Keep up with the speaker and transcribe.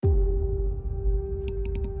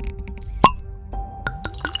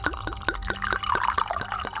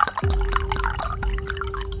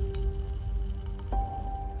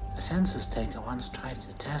census taker once tried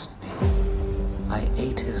to test me. I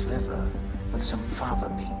ate his liver with some fava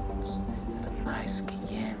beans and a nice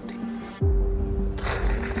Chianti.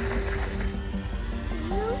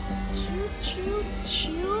 You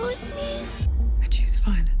choose me? I choose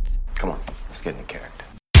violence. Come on, let's get into character.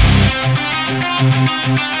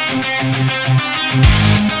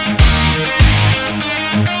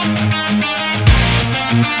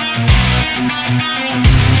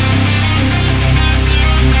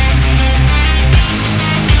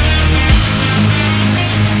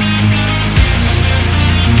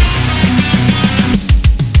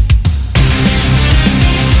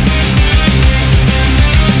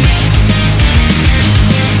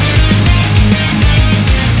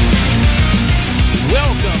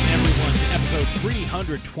 Welcome, everyone, to episode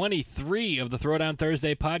 323 of the Throwdown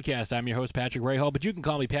Thursday podcast. I'm your host, Patrick Rahal, but you can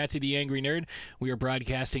call me Patsy the Angry Nerd. We are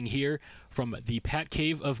broadcasting here from the Pat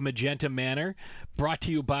Cave of Magenta Manor, brought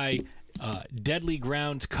to you by Deadly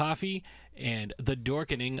Grounds Coffee and the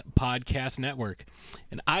Dorkening Podcast Network.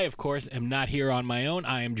 And I, of course, am not here on my own.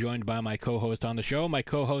 I am joined by my co-host on the show. My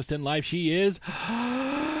co-host in life, she is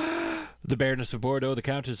the Baroness of Bordeaux, the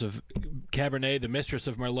Countess of Cabernet, the Mistress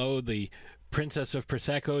of Merlot, the Princess of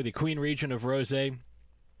Prosecco, the Queen Regent of Rosé.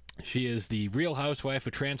 She is the Real Housewife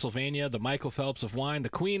of Transylvania, the Michael Phelps of wine, the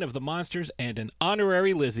Queen of the Monsters, and an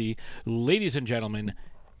honorary Lizzie. Ladies and gentlemen,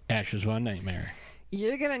 Ashes Von Nightmare.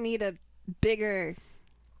 You're gonna need a bigger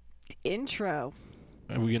intro.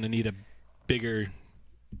 Are we going to need a bigger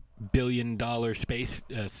billion-dollar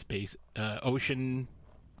ocean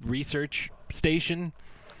research station?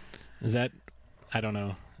 Is that... I don't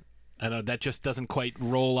know. That just doesn't quite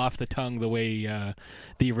roll off the tongue the way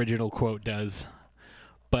the original quote does.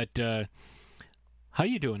 But how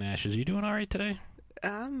you doing, Ashes? You doing all right today?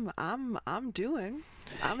 I'm doing.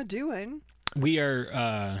 We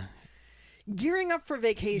are Gearing up for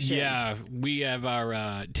vacation. yeah, we have our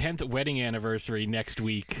 10th wedding anniversary next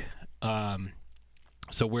week.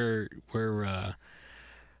 So we're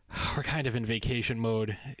kind of in vacation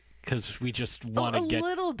mode because we just want to get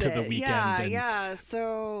little to bit. the weekend. Yeah.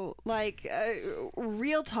 So,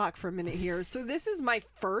 real talk for a minute here. So this is my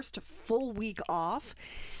first full week off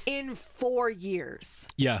in 4 years.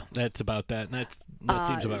 Yeah, that's about that. That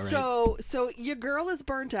seems about right. So your girl is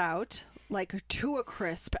burnt out, like to a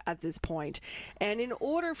crisp at this point. And in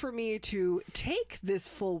order for me to take this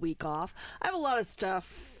full week off, I have a lot of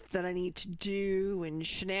stuff that I need to do and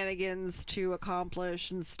shenanigans to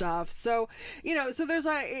accomplish and stuff. So, so there's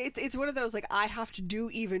it's one of those, like, I have to do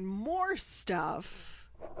even more stuff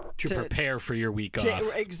to prepare for your week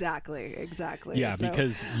off. Exactly. Yeah, So,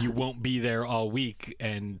 because you won't be there all week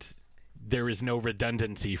and there is no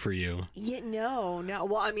redundancy for you. Yeah, no.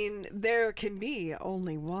 Well, I mean, there can be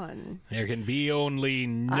only one. There can be only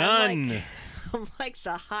none. I'm like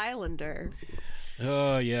the Highlander.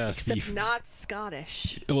 Oh, yes. Except not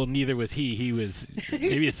Scottish. Well, neither was he. He was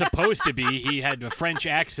supposed to be. He had a French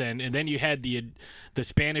accent, and then you had the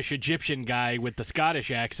Spanish Egyptian guy with the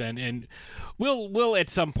Scottish accent. And we'll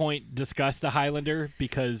at some point discuss the Highlander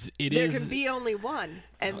because there can be only one,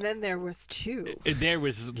 and then there was two. There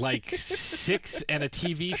was like 6 and a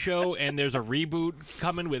TV show, and there's a reboot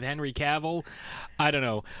coming with Henry Cavill. I don't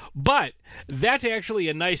know, but that's actually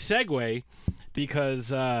a nice segue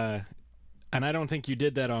because. And I don't think you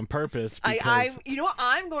did that on purpose.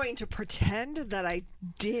 I'm going to pretend that I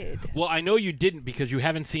did. Well, I know you didn't because you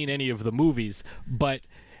haven't seen any of the movies, but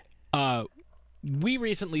we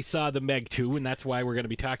recently saw the Meg 2, and that's why we're going to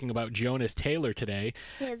be talking about Jonas Taylor today.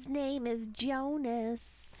 His name is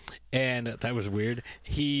Jonas. And that was weird.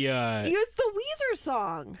 He used the Weezer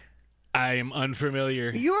song. I am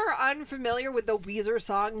unfamiliar. You're unfamiliar with the Weezer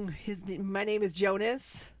song, My Name is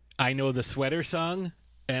Jonas? I know the Sweater song.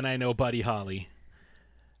 And I know Buddy Holly.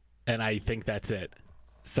 And I think that's it.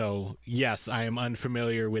 So, yes, I am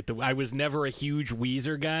unfamiliar with I was never a huge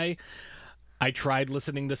Weezer guy. I tried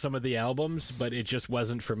listening to some of the albums, but it just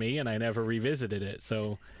wasn't for me, and I never revisited it.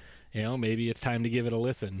 So, maybe it's time to give it a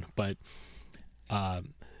listen. But,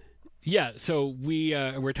 yeah, so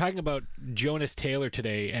we're talking about Jonas Taylor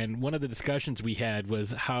today, and one of the discussions we had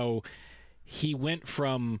was how he went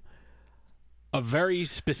from a very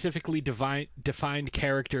specifically defined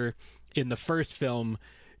character in the first film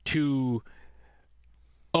to,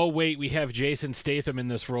 oh, wait, we have Jason Statham in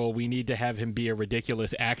this role. We need to have him be a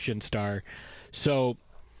ridiculous action star. So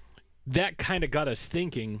that kind of got us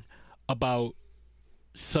thinking about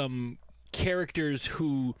some characters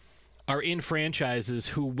who are in franchises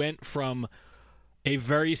who went from a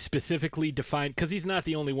very specifically defined, because he's not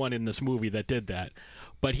the only one in this movie that did that,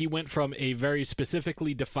 but he went from a very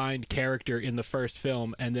specifically defined character in the first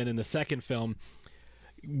film, and then in the second film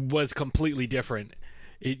was completely different.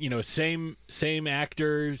 Same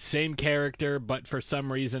actor, same character, but for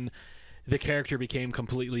some reason the character became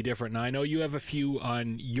completely different. Now I know you have a few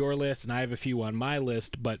on your list and I have a few on my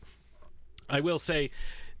list, but I will say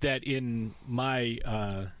that in my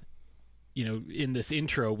in this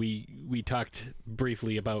intro we talked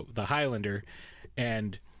briefly about the Highlander,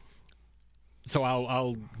 and so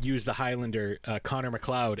I'll use the Highlander, Connor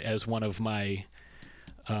McLeod, as one of my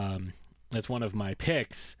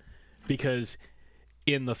picks, because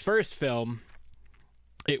in the first film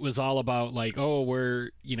it was all about like, oh,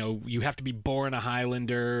 you have to be born a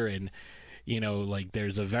Highlander, and like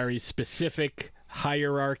there's a very specific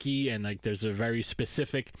hierarchy, and like there's a very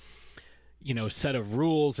specific set of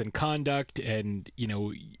rules and conduct, and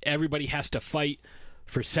everybody has to fight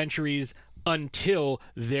for centuries until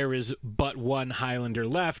there is but one Highlander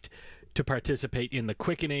left to participate in the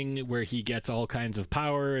quickening, where he gets all kinds of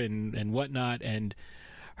power and whatnot, and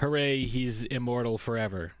hooray, he's immortal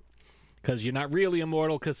forever. Because you're not really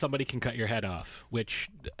immortal, because somebody can cut your head off, which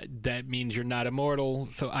that means you're not immortal,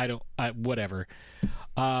 so whatever.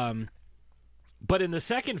 But in the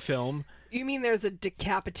second film... You mean there's a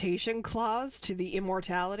decapitation clause to the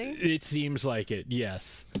immortality? It seems like it,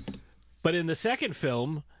 yes. But in the second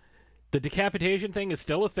film, the decapitation thing is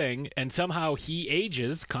still a thing, and somehow he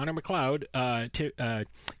ages, Connor McLeod, to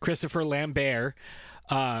Christopher Lambert,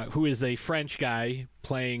 who is a French guy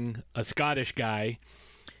playing a Scottish guy,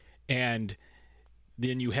 and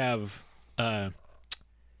then you have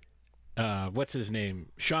what's his name,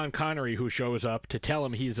 Sean Connery, who shows up to tell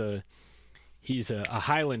him he's a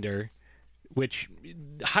Highlander, which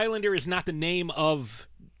Highlander is not the name of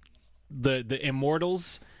the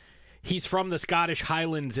Immortals. He's from the Scottish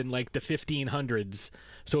Highlands in like the 1500s,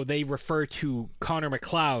 so they refer to Connor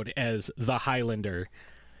McLeod as the Highlander.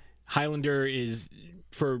 Highlander is,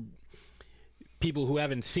 for people who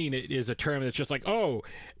haven't seen it, is a term that's just like, oh,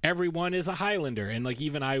 everyone is a Highlander, and like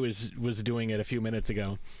even I was doing it a few minutes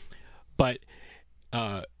ago. But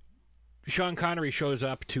Sean Connery shows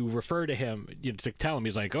up to refer to him, to tell him,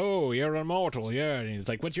 he's like, oh, you're immortal, yeah. And he's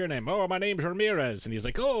like, what's your name? Oh, my name's Ramirez. And he's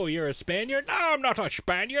like, oh, you're a Spaniard? No, I'm not a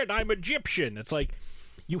Spaniard, I'm Egyptian. It's like,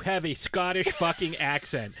 you have a Scottish fucking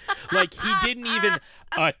accent. Like, he didn't even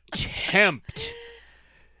attempt.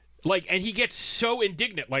 Like, and he gets so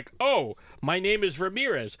indignant, like, oh, my name is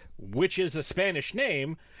Ramirez, which is a Spanish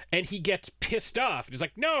name, and he gets pissed off. He's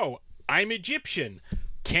like, no, I'm Egyptian.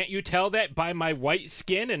 Can't you tell that by my white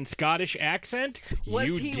skin and Scottish accent? Was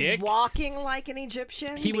you he dick? Walking like an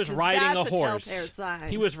Egyptian? He was Because riding a that's horse. telltale sign.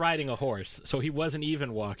 He was riding a horse, so he wasn't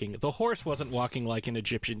even walking. The horse wasn't walking like an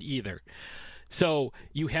Egyptian either. So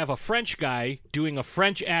you have a French guy doing a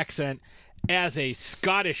French accent as a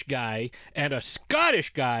Scottish guy, and a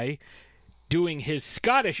Scottish guy doing his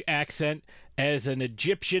Scottish accent as an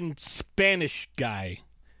Egyptian Spanish guy.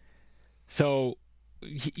 So...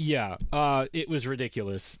 yeah, it was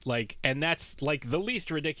ridiculous. Like, and that's like the least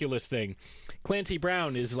ridiculous thing. Clancy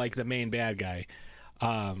Brown is like the main bad guy.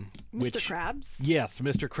 Mr. Which, Krabs? Yes,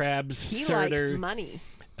 Mr. Krabs. He Surtur, likes money.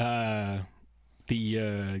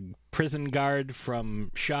 The prison guard from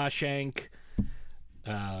Shawshank.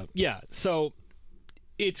 Yeah, so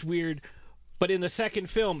it's weird. But in the second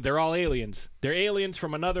film, they're all aliens. They're aliens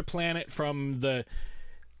from another planet, from the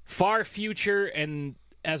far future, and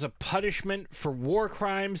as a punishment for war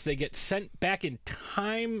crimes, they get sent back in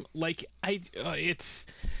time. Like, it's...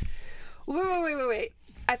 Wait.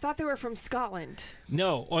 I thought they were from Scotland.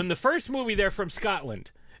 No, on the first movie, they're from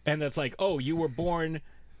Scotland. And that's like, oh, you were born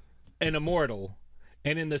an immortal.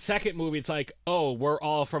 And in the second movie, it's like, oh, we're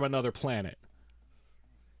all from another planet.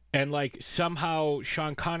 And, like, somehow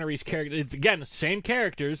Sean Connery's character... It's, again, same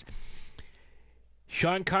characters.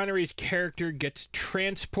 Sean Connery's character gets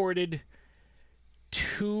transported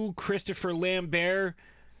to Christopher Lambert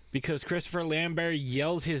because Christopher Lambert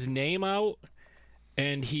yells his name out,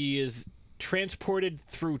 and he is transported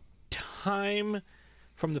through time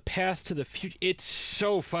from the past to the future. It's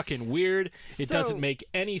so fucking weird. It doesn't make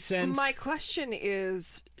any sense. My question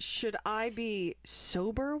is, should I be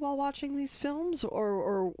sober while watching these films,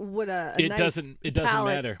 or would a it nice doesn't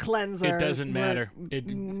palate matter. cleanser It doesn't matter.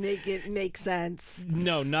 Make it make sense?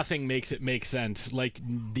 No, nothing makes it make sense. Like,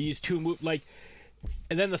 these two like.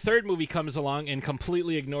 And then the third movie comes along and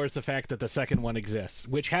completely ignores the fact that the second one exists,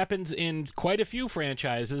 which happens in quite a few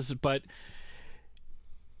franchises. But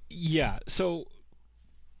yeah, so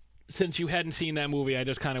since you hadn't seen that movie, I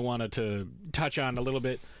just kind of wanted to touch on a little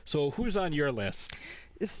bit. So who's on your list?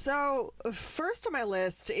 So, first on my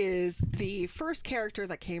list is the first character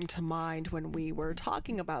that came to mind when we were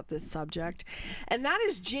talking about this subject, and that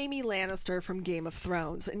is Jaime Lannister from Game of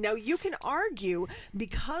Thrones. Now, you can argue,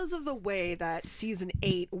 because of the way that Season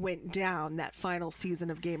 8 went down, that final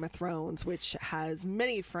season of Game of Thrones, which has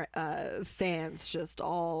many fans just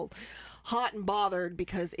all hot and bothered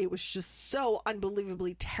because it was just so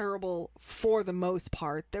unbelievably terrible for the most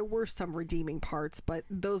part. There were some redeeming parts, but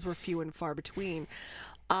those were few and far between.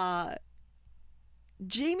 Jaime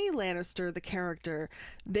Lannister, the character,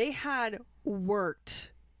 they had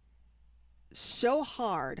worked so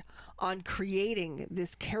hard on creating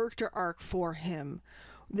this character arc for him,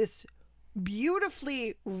 this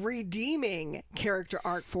beautifully redeeming character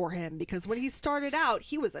arc for him, because when he started out,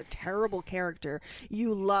 he was a terrible character.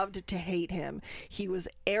 You loved to hate him. He was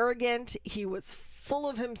arrogant. He was full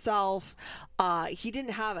of himself. He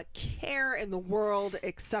didn't have a care in the world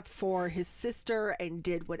except for his sister and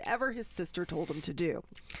did whatever his sister told him to do.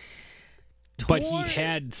 But he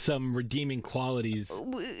had some redeeming qualities.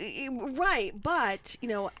 Right. But,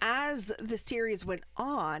 as the series went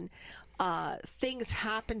on, things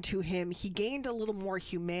happened to him. He gained a little more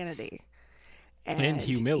humanity. And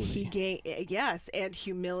humility. And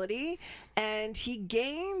humility. And he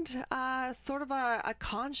gained sort of a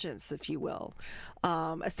conscience, if you will,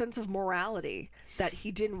 a sense of morality that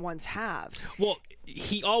he didn't once have. Well,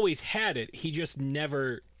 he always had it. He just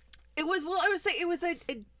never... I would say it was a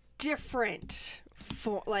different...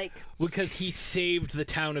 because he saved the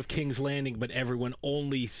town of King's Landing, but everyone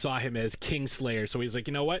only saw him as Kingslayer. So he's like,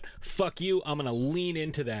 you know what? Fuck you. I'm going to lean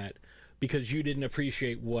into that because you didn't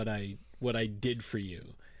appreciate what I did for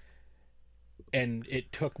you. And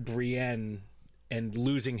it took Brienne and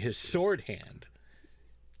losing his sword hand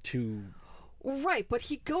to... Right, but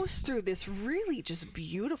he goes through this really just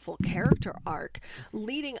beautiful character arc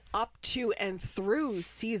leading up to and through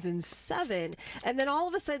season 7, and then all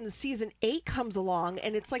of a sudden season 8 comes along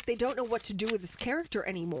and it's like they don't know what to do with this character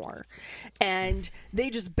anymore, and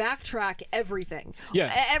they just backtrack everything.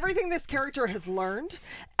 Yeah. Everything this character has learned,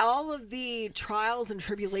 all of the trials and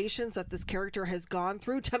tribulations that this character has gone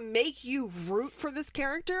through to make you root for this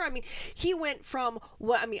character. I mean, he went from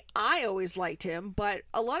I always liked him, but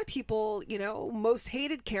a lot of people, most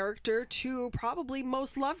hated character to probably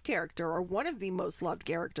most loved character, or one of the most loved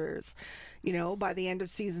characters, by the end of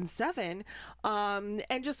season 7,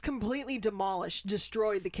 and just completely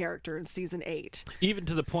destroyed the character in season 8. Even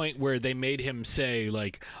to the point where they made him say,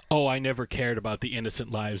 like, oh, I never cared about the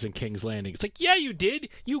innocent lives in King's Landing. It's like, yeah, you did.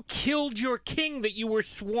 You killed your king that you were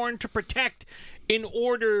sworn to protect in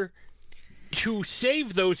order to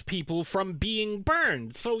save those people from being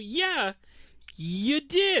burned. So, yeah, you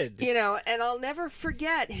did. And I'll never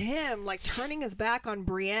forget him, turning his back on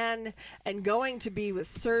Brienne and going to be with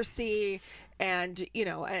Cersei. And,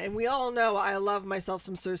 and we all know I love myself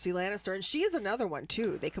some Cersei Lannister. And she is another one,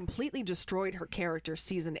 too. They completely destroyed her character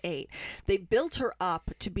season 8. They built her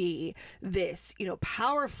up to be this,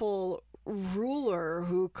 powerful ruler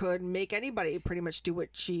who could make anybody pretty much do what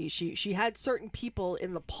she had certain people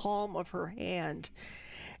in the palm of her hand.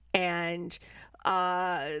 And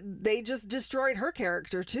they just destroyed her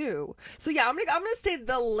character too. So yeah, I'm gonna say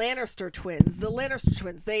the Lannister twins.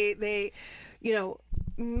 They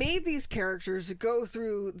made these characters go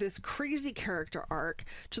through this crazy character arc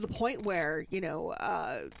to the point where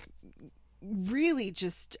really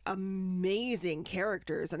just amazing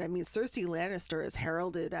characters. And I mean, Cersei Lannister is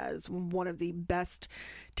heralded as one of the best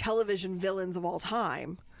television villains of all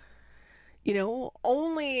time.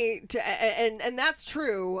 Only to, and that's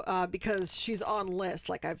true because she's on lists.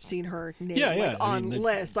 I've seen her name on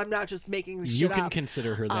lists. I'm not just making shit up. You can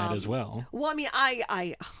consider her that as well. Well, I mean,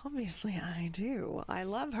 I obviously I do. I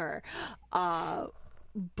love her,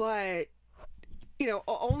 but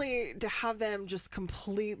only to have them just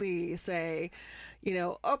completely say,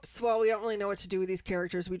 oops, well, we don't really know what to do with these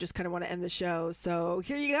characters. We just kind of want to end the show. So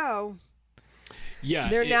here you go. Yeah,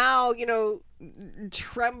 they're now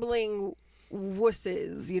trembling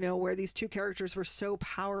wusses, where these two characters were so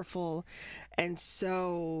powerful and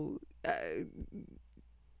so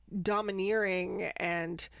domineering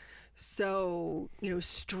and so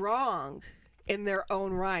strong in their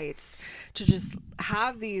own rights, to just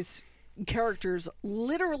have these characters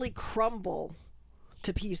literally crumble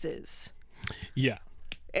to pieces. Yeah.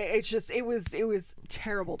 It was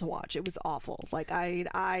terrible to watch. It was awful.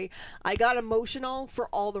 I got emotional for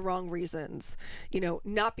all the wrong reasons,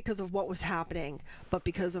 not because of what was happening, but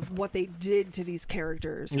because of what they did to these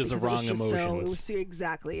characters. It was the wrong emotions.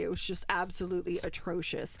 It was just absolutely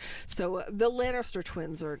atrocious. So the Lannister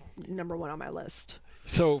twins are number one on my list.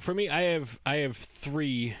 So for me, I have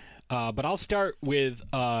 3 But I'll start with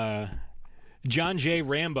John J.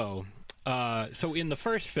 Rambo. So in the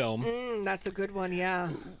first film, That's a good one, yeah.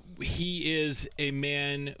 he is a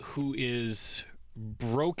man who is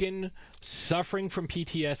broken, suffering from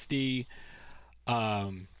PTSD.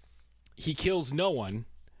 He kills no one.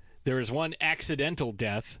 There is one accidental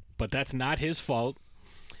death, but that's not his fault.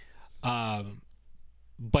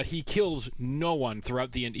 But he kills no one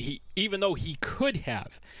throughout the end. Even though he could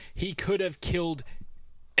have killed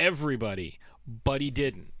everybody, but he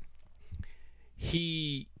didn't.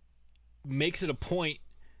 He makes it a point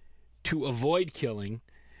to avoid killing,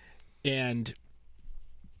 and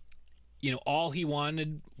all he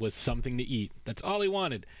wanted was something to eat. That's all he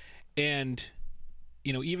wanted. And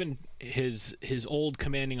even his old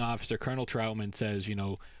commanding officer, Colonel Troutman, says,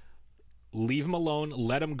 leave him alone,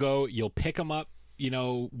 let him go. You'll pick him up,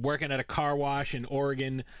 working at a car wash in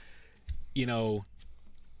Oregon,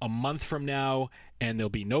 a month from now, and there'll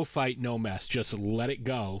be no fight, no mess. Just let it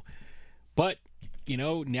go. But,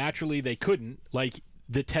 naturally they couldn't. Like,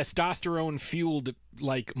 the testosterone-fueled,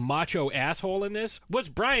 macho asshole in this was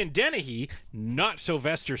Brian Dennehy, not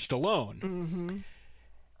Sylvester Stallone. Mm-hmm.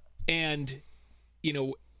 And,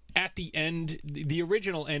 at the end, the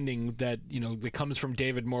original ending that, that comes from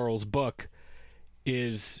David Morrell's book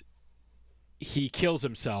is he kills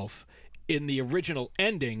himself. In the original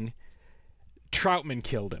ending, Troutman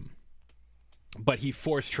killed him. But he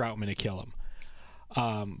forced Troutman to kill him.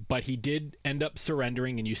 But he did end up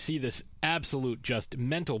surrendering, and you see this absolute just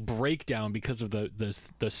mental breakdown because of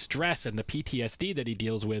the stress and the PTSD that he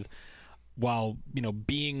deals with while,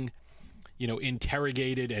 being,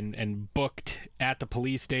 interrogated and booked at the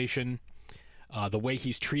police station. The way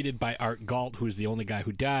he's treated by Art Galt, who's the only guy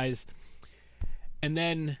who dies. And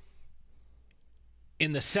then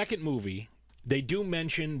in the second movie, they do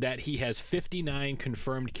mention that he has 59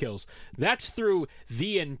 confirmed kills. That's through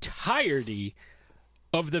the entirety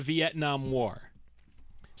of the Vietnam War.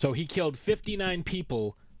 So he killed 59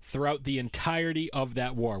 people throughout the entirety of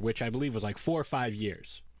that war, which I believe was 4 or 5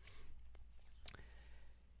 years.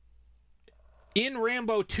 In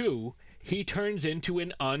Rambo 2, he turns into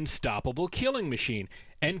an unstoppable killing machine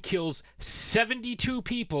and kills 72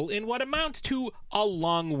 people in what amounts to a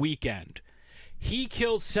long weekend. He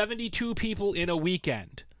kills 72 people in a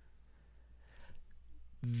weekend.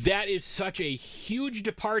 That is such a huge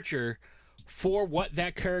departure for what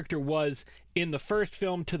that character was in the first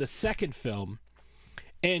film to the second film.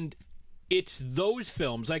 And it's those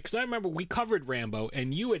films, because I remember we covered Rambo,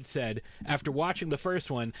 and you had said, after watching the first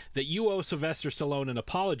one, that you owe Sylvester Stallone an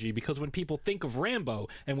apology, because when people think of Rambo,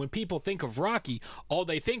 and when people think of Rocky, all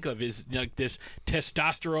they think of is this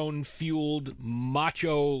testosterone-fueled,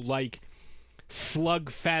 macho,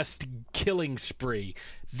 slugfest killing spree.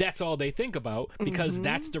 That's all they think about, because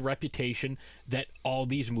that's the reputation that all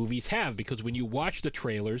these movies have. Because when you watch the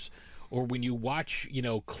trailers, or when you watch,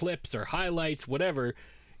 clips or highlights, whatever,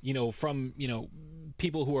 from,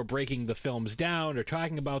 people who are breaking the films down or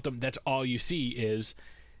talking about them, that's all you see is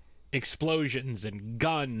explosions and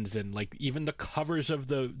guns, and even the covers of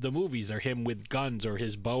the movies are him with guns, or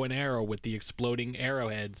his bow and arrow with the exploding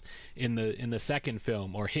arrowheads in the second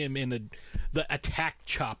film, or him in the attack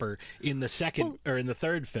chopper in the second or in the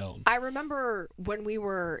third film. I remember when we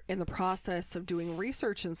were in the process of doing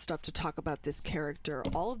research and stuff to talk about this character,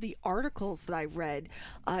 all of the articles that I read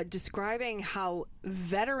describing how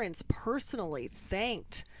veterans personally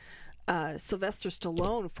thanked Sylvester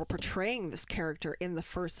Stallone for portraying this character in the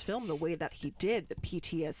first film the way that he did, the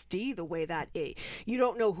PTSD, the way that you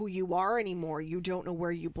don't know who you are anymore, you don't know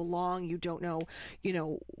where you belong, you don't know,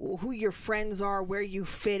 who your friends are, where you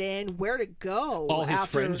fit in, where to go. All his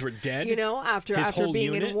friends were dead. After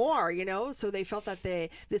being unit. in war, so they felt that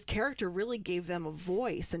this character really gave them a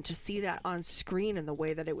voice, and to see that on screen and the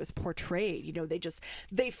way that it was portrayed,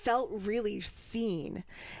 they felt really seen,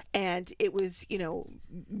 and it was,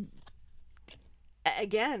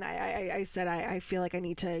 again, I said I feel like I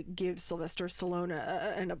need to give Sylvester Stallone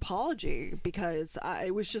an apology, because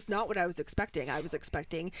it was just not what I was expecting. I was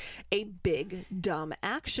expecting a big, dumb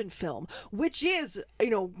action film, which is,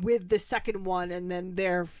 with the second one and then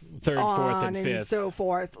their third, fourth, and fifth, so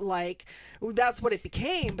forth. That's what it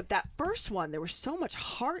became. But that first one, there was so much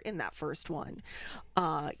heart in that first one,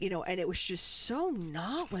 and it was just so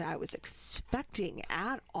not what I was expecting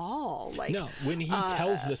at all. No, when he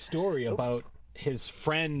tells the story about his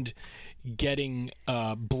friend getting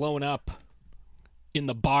blown up in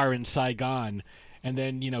the bar in Saigon, and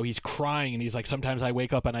then he's crying, and he's like, sometimes I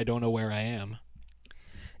wake up and I don't know where I am.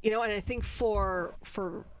 And I think for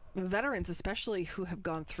veterans especially who have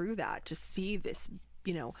gone through that, to see this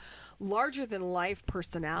larger than life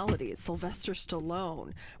personalities, Sylvester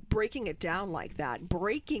Stallone, breaking down like that,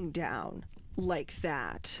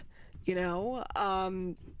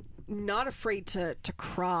 not afraid to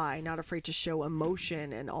cry, not afraid to show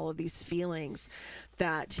emotion and all of these feelings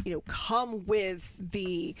that, come with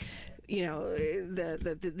the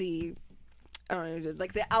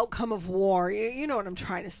like the outcome of war. You know what I'm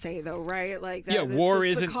trying to say, though, right? Like that, war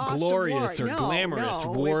it's the isn't cost of glorious war. or No, glamorous.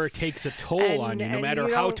 no, War takes a toll on you, no matter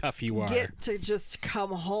how tough you are. Get to just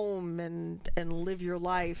come home and live your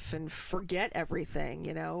life and forget everything.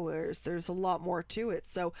 Whereas there's a lot more to it.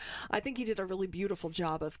 So I think he did a really beautiful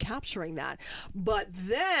job of capturing that. But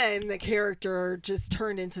then the character just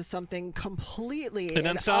turned into something completely an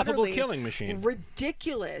unstoppable killing machine,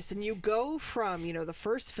 ridiculous. And you go from the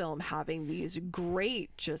first film having these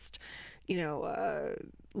great just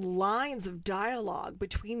lines of dialogue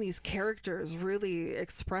between these characters really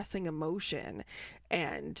expressing emotion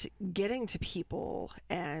and getting to people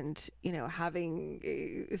and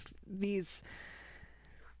having these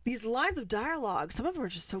lines of dialogue. Some of them are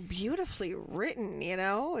just so beautifully written,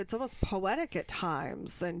 it's almost poetic at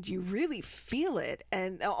times, and you really feel it.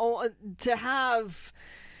 And to have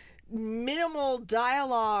minimal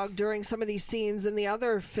dialogue during some of these scenes in the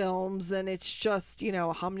other films, and it's just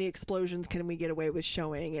how many explosions can we get away with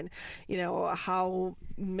showing, and how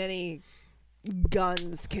many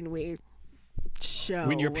guns can we show.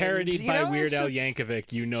 When you're parodied by Weird Al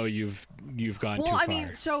Yankovic, you've gone too far. Well, I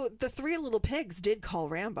mean, so the Three Little Pigs did call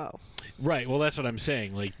Rambo. Right. Well, that's what I'm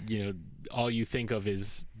saying. Like, all you think of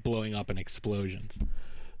is blowing up and explosions.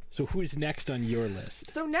 So who's next on your list?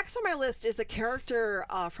 So next on my list is a character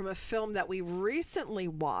from a film that we recently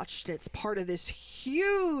watched. It's part of this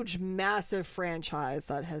huge, massive franchise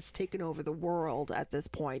that has taken over the world at this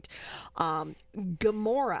point.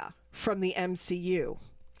 Gamora from the MCU.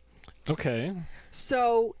 Okay.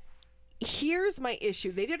 So here's my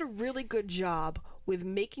issue. They did a really good job with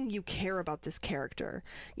making you care about this character.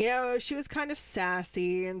 She was kind of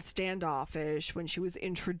sassy and standoffish when she was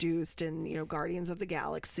introduced in, Guardians of the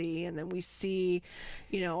Galaxy. And then we see,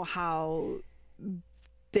 how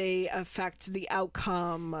they affect the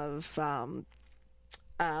outcome of,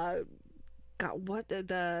 the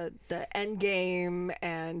Endgame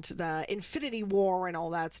and the Infinity War and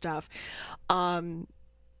all that stuff.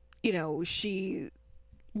 She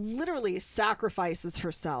literally sacrifices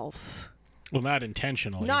herself. Well, not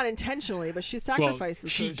intentionally. Not intentionally, but she sacrifices. Well,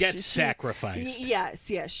 she gets sacrificed.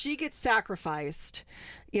 Yes, she gets sacrificed,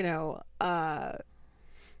 for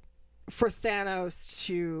Thanos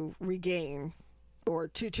to regain or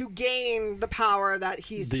to gain the power that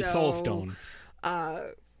he the Soul Stone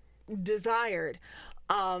desired.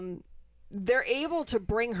 They're able to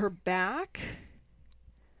bring her back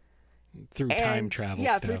through time travel.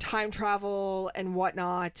 Yeah, through time travel and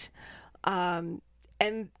whatnot. And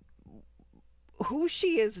who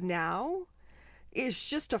she is now is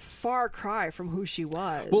just a far cry from who she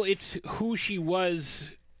was. Well, it's who she was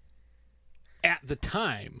at the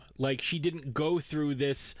time. Like, she didn't go through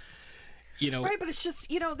this, Right, but it's just,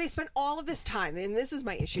 they spent all of this time, and this is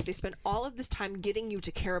my issue. They spent all of this time getting you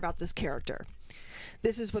to care about this character.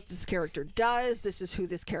 This is what this character does. This is who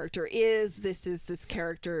this character is. This is this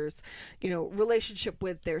character's, relationship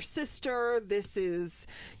with their sister. This is,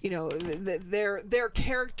 their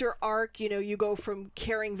character arc. You go from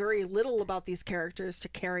caring very little about these characters to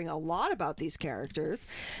caring a lot about these characters.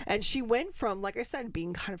 And she went from, like I said,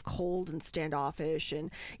 being kind of cold and standoffish and,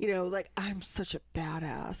 like, I'm such a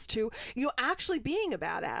badass, to, actually being a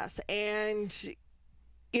badass and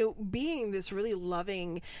being this really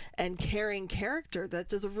loving and caring character that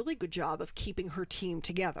does a really good job of keeping her team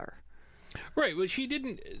together. Right. Well, she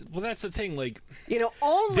didn't. Well, that's the thing. Like,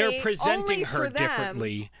 they're presenting her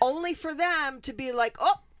differently. Only for them to be like,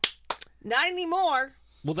 oh, not anymore.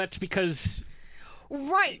 Well, that's because.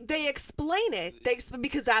 Right. They explain it.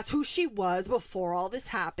 Because that's who she was before all this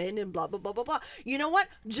happened and blah, blah, blah, blah, blah. You know what?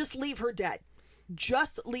 Just leave her dead.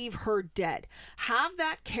 Just leave her dead. Have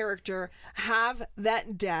that character have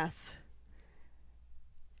that death,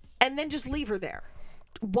 and then just leave her there.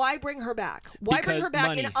 Why bring her back? Why bring her back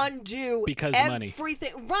money. And undo everything? Money.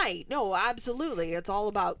 Right. No, absolutely. It's all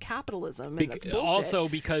about capitalism, and that's bullshit. Also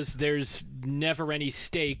because there's never any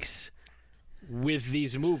stakes with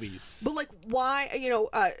these movies. But, like, why,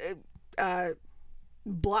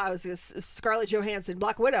 Scarlett Johansson,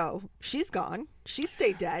 Black Widow, she's gone. She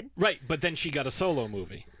stayed dead. Right, but then she got a solo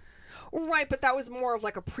movie. Right, but that was more of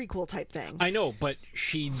like a prequel type thing. I know, but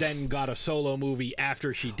she then got a solo movie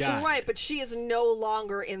after she died. Right, but she is no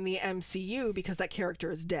longer in the MCU because that character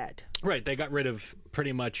is dead. Right, they got rid of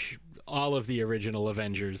pretty much all of the original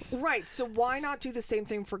Avengers. Right, so why not do the same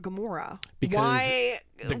thing for Gamora? Because why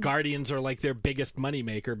the Guardians are like their biggest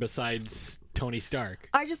moneymaker besides Tony Stark.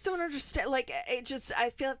 I just don't understand. Like,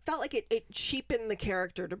 felt like it cheapened the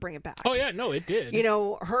character to bring it back. Oh, yeah, no, it did. You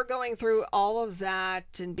know, her going through all of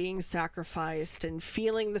that and being sacrificed and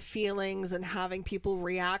feeling the feelings and having people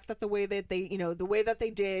react the way that they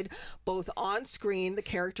did, both on screen, the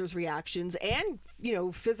characters' reactions, and,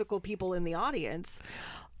 physical people in the audience.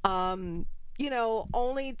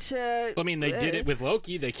 Only to... I mean, they did it with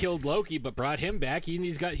Loki. They killed Loki, but brought him back.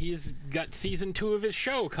 He's got season 2 of his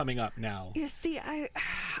show coming up now. You see, I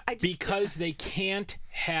just... Because they can't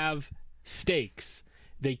have stakes.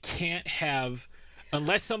 They can't have...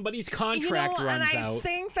 Unless somebody's contract runs out. And I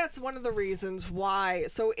think that's one of the reasons why.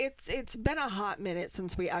 So it's been a hot minute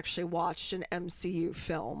since we actually watched an MCU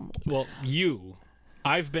film. Well,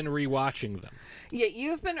 I've been rewatching them. Yeah,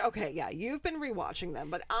 you've been rewatching them,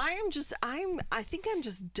 but I think I'm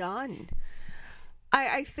just done.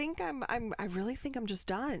 I really think I'm just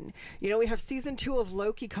done. We have season 2 of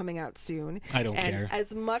Loki coming out soon. I don't care.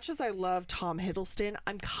 As much as I love Tom Hiddleston,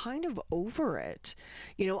 I'm kind of over it.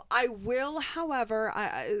 I will, however,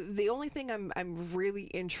 the only thing I'm really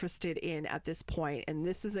interested in at this point, and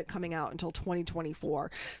this isn't coming out until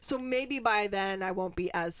 2024, so maybe by then I won't be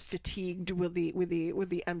as fatigued with the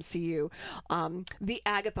MCU. The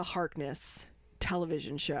Agatha Harkness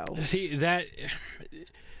television show. See that.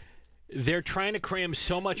 They're trying to cram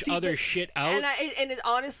so much other shit out.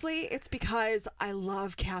 Honestly, it's because I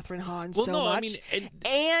love Catherine Hahn much. I mean,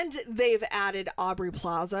 and they've added Aubrey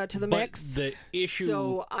Plaza to the mix. The issue,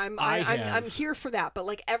 so I'm here for that. But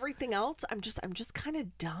like everything else, I'm just kind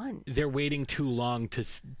of done. They're waiting too long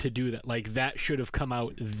to do that. Like that should have come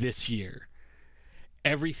out this year.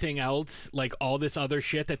 Everything else, like all this other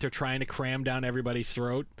shit that they're trying to cram down everybody's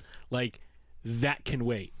throat, like that can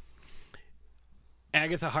wait.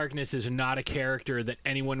 Agatha Harkness is not a character that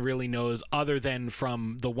anyone really knows other than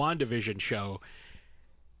from the WandaVision show.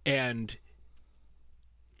 And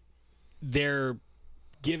they're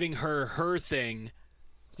giving her thing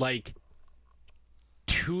like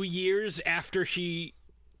 2 years after she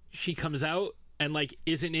comes out and like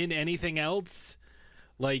isn't in anything else.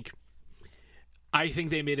 Like, I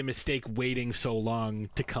think they made a mistake waiting so long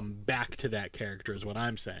to come back to that character is what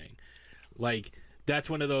I'm saying. Like, that's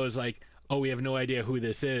one of those like, oh, we have no idea who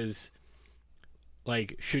this is.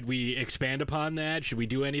 Like, should we expand upon that? Should we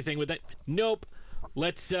do anything with that? Nope.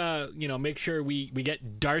 Let's, make sure we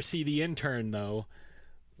get Darcy the intern, though.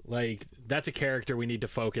 Like, that's a character we need to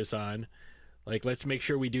focus on. Like, let's make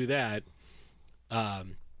sure we do that.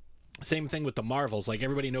 Same thing with the Marvels. Like,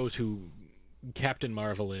 everybody knows who Captain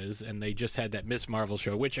Marvel is, and they just had that Miss Marvel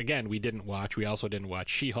show, which, again, we didn't watch. We also didn't watch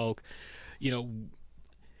She-Hulk.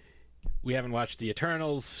 We haven't watched The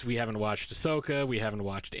Eternals. We haven't watched Ahsoka. We haven't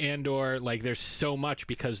watched Andor. Like, there's so much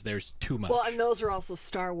because there's too much. Well, and those are also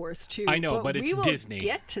Star Wars, too. I know, but it's Disney. We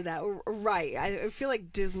will get to that. Right. I feel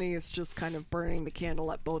like Disney is just kind of burning the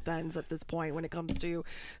candle at both ends at this point when it comes to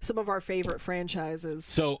some of our favorite franchises.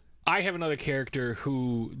 So, I have another character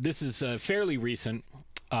who, this is fairly recent.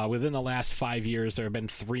 Within the last 5 years, there have been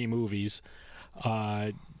 3 movies.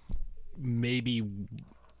 Maybe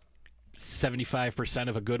 75%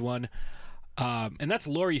 of a good one. And that's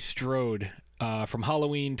Laurie Strode from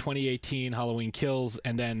Halloween 2018, Halloween Kills,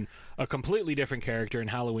 and then a completely different character in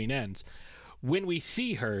Halloween Ends. When we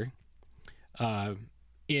see her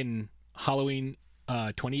in Halloween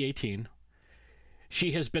 2018,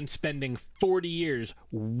 she has been spending 40 years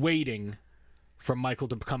waiting for Michael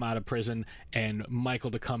to come out of prison and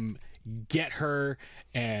Michael to come get her.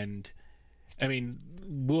 And I mean,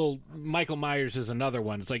 Michael Myers is another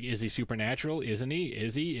one. It's like, is he supernatural? Isn't he?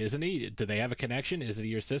 Is he? Isn't he? Do they have a connection? Is it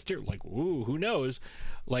your sister? Like, ooh, who knows?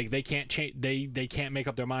 Like, they can't change. They can't make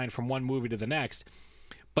up their mind from one movie to the next.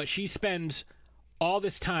 But she spends all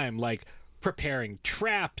this time like preparing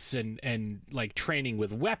traps and like training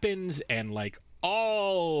with weapons and like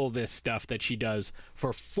all this stuff that she does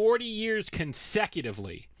for 40 years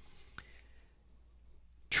consecutively.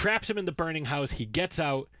 Traps him in the burning house. He gets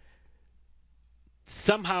out.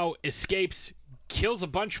 Somehow escapes, kills a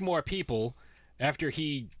bunch more people after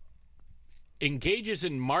he engages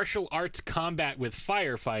in martial arts combat with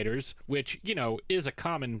firefighters, which, is a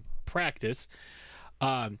common practice.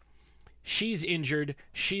 She's injured.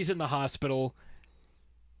 She's in the hospital.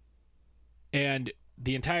 And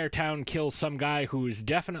the entire town kills some guy who is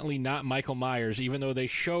definitely not Michael Myers, even though they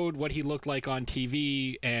showed what he looked like on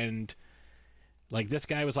TV. And like, this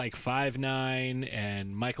guy was like 5'9",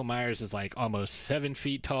 and Michael Myers is like almost 7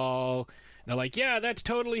 feet tall. And they're like, yeah, that's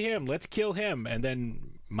totally him. Let's kill him. And then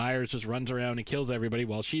Myers just runs around and kills everybody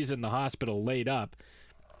while she's in the hospital laid up.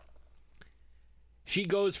 She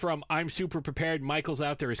goes from, I'm super prepared, Michael's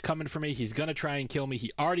out there, he's coming for me, he's going to try and kill me.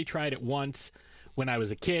 He already tried it once when I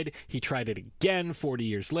was a kid. He tried it again 40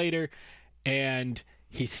 years later, and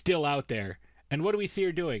he's still out there. And what do we see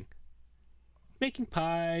her doing? Making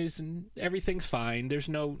pies, and everything's fine. There's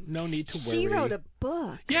no need to worry. She wrote a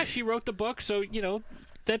book. Yeah, she wrote the book, so,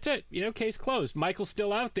 that's it. Case closed. Michael's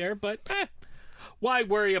still out there, but why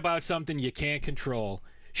worry about something you can't control?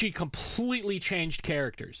 She completely changed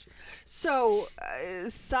characters. So,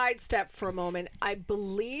 sidestep for a moment. I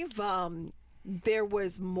believe there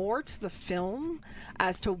was more to the film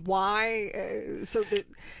as to why.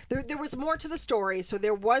 There was more to the story. So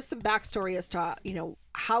there was some backstory as to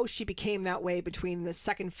how she became that way between the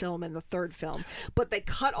second film and the third film. But they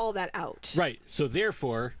cut all that out. Right. So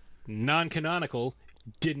therefore, non-canonical.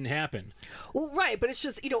 Didn't happen. Well, right, but it's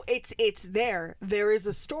just it's there. There is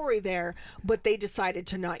a story there, but they decided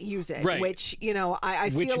to not use it. Right. Which I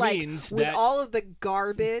feel like with all of the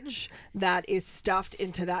garbage that is stuffed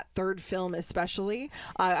into that third film, especially,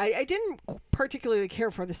 I didn't particularly care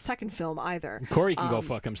for the second film either. Corey can go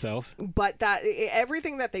fuck himself. But that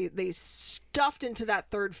everything that they stuffed into that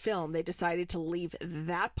third film, they decided to leave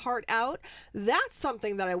that part out. That's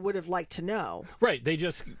something that I would have liked to know. Right.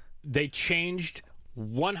 They changed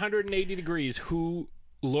 180 degrees who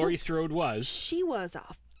Laurie Strode was. She was a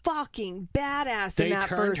fucking badass in that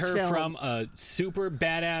first film. They turned her from a super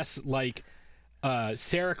badass, like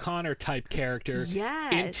Sarah Connor type character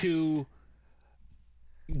into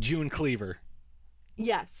June Cleaver.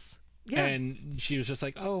 Yes. Yeah. And she was just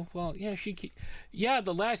like, oh, well, yeah,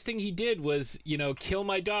 the last thing he did was, kill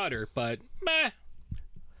my daughter, but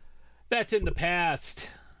that's in the past.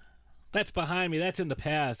 That's behind me. That's in the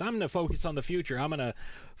past. I'm going to focus on the future. I'm going to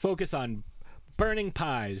focus on burning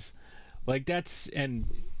pies. Like,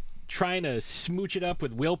 and trying to smooch it up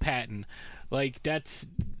with Will Patton. Like, that's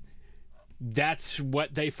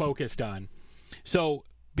what they focused on. So,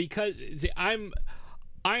 because I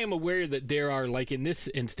am aware that there are, like in this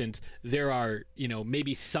instance, there are,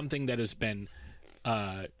 maybe something that has been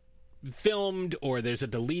filmed or there's a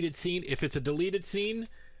deleted scene. If it's a deleted scene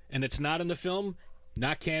and it's not in the film,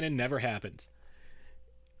 not canon, never happens.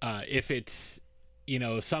 If it's,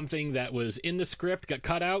 something that was in the script, got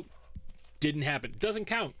cut out, didn't happen. Doesn't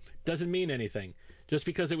count. Doesn't mean anything. Just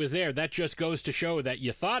because it was there, that just goes to show that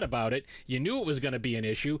you thought about it, you knew it was going to be an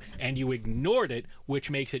issue, and you ignored it, which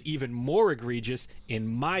makes it even more egregious in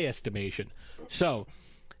my estimation. So,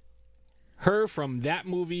 her from that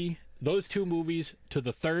movie, those two movies, to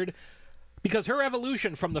the third, because her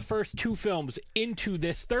evolution from the first two films into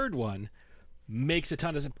this third one makes a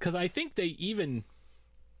ton of sense, because I think they even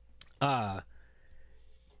I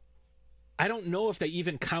don't know if they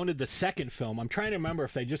even counted the second film. I'm trying to remember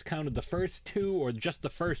if they just counted the first two or just the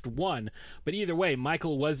first one, but either way,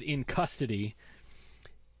 Michael was in custody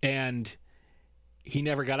and he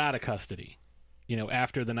never got out of custody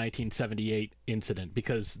after the 1978 incident,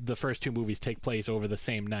 because the first two movies take place over the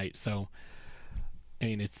same night. So I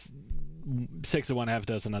mean, it's 6 of one, half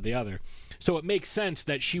dozen of the other. So it makes sense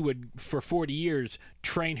that she would, for 40 years,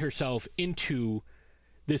 train herself into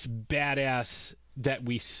this badass that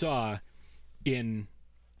we saw in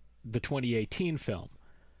the 2018 film.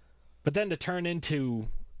 But then to turn into,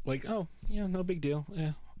 like, oh, no big deal.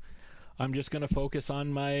 Yeah. I'm just going to focus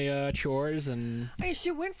on my chores and... I mean,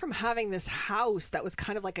 she went from having this house that was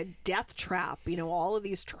kind of like a death trap, all of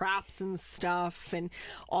these traps and stuff and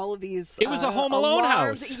all of these... It was a Home Alone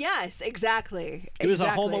alarms. house. Yes, exactly. It was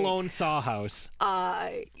a Home Alone Saw house.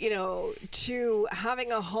 To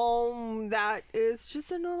having a home that is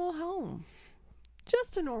just a normal home.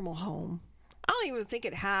 Just a normal home. I don't even think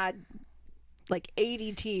it had, like,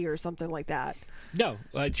 ADT or something like that. No,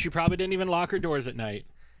 she probably didn't even lock her doors at night.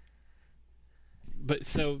 But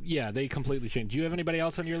so, yeah, they completely changed. Do you have anybody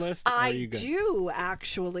else on your list? I do,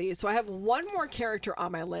 actually. So I have one more character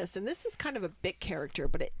on my list, and this is kind of a big character,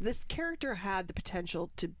 but this character had the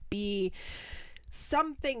potential to be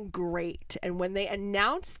something great. And when they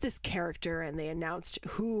announced this character and they announced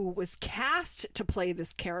who was cast to play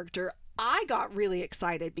this character, I got really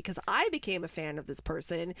excited because I became a fan of this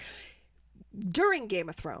person during Game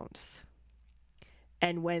of Thrones.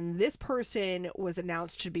 And when this person was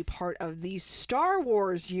announced to be part of the Star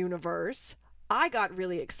Wars universe, I got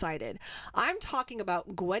really excited. I'm talking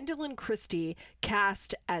about Gwendolyn Christie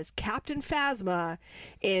cast as Captain Phasma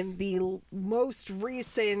in the most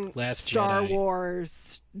recent Last Star Jedi.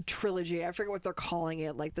 Wars trilogy. I forget what they're calling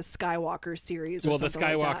it, like the Skywalker series. Or Well, the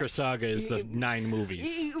something like Skywalker that. saga is the 9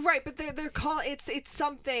 movies. Right, but they're called it's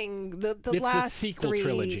something the It's last the sequel 3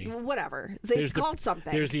 trilogy. whatever. There's It's called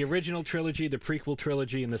something. There's the original trilogy, the prequel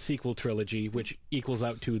trilogy, and the sequel trilogy, which equals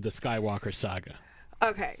out to the Skywalker saga.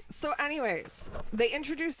 Okay, so anyways, they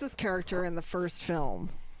introduced this character in the first film,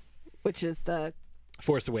 which is the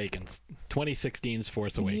Force Awakens. 2016's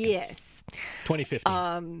Force Awakens. yes.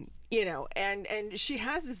 2015. You know, and she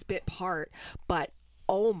has this bit part, but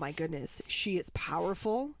oh my goodness, she is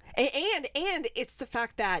powerful. And it's the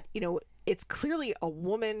fact that, you know, it's clearly a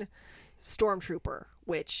woman stormtrooper,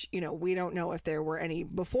 which, you know, we don't know if there were any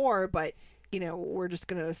before, but, you know, we're just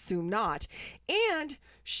going to assume not. And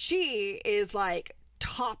she is like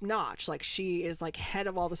top notch. Like, she is like head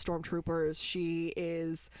of all the stormtroopers. She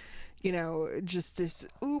is, you know, just this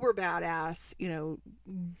uber badass, you know,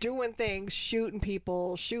 doing things, shooting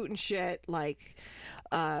people, shooting shit, like,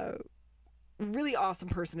 really awesome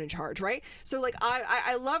person in charge, right? So like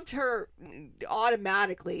I loved her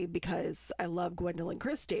automatically because I love Gwendolyn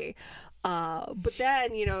Christie. But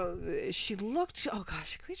then, you know, she looked, oh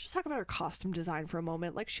gosh, can we just talk about her costume design for a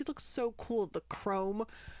moment? Like, she looks so cool, the chrome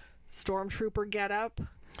stormtrooper getup.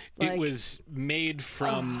 Like, it was made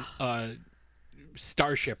from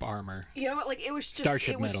starship armor. you know what, like, it was just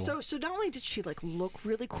Starship it was metal. so not only did she like look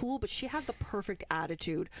really cool, but she had the perfect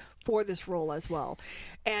attitude for this role as well.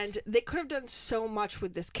 And they could have done so much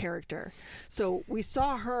with this character. So we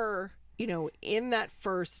saw her, you know, in that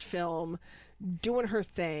first film doing her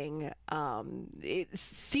thing. It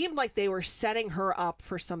seemed like they were setting her up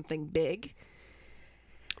for something big.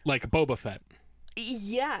 Like Boba Fett.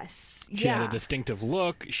 Yes. She yeah. had a distinctive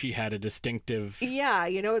look. She had a distinctive... Yeah,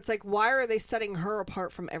 you know, it's like, why are they setting her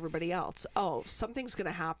apart from everybody else? Oh, something's going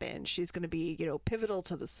to happen. She's going to be, you know, pivotal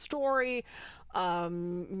to the story.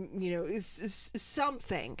 You know, is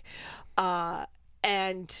something.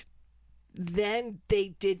 And then they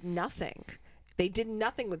did nothing. They did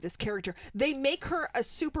nothing with this character. They make her a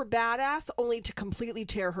super badass only to completely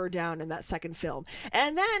tear her down in that second film.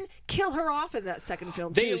 And then kill her off in that second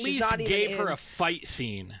film, too. They at She's least not even gave in... her a fight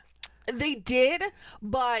scene. They did,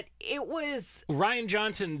 but it was... Rian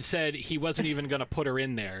Johnson said he wasn't even going to put her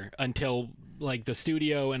in there until, like, the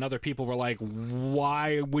studio and other people were like,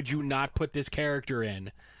 why would you not put this character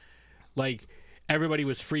in? Like, everybody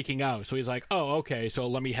was freaking out. So he's like, oh, okay, so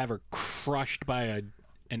let me have her crushed by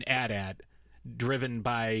an AT-AT driven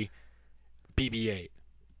by BB-8.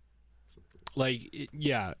 Like,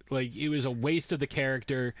 it was a waste of the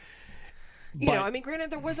character. You know, I mean,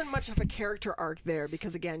 granted, there wasn't much of a character arc there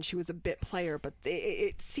because, again, she was a bit player, but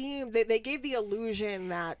it seemed they gave the illusion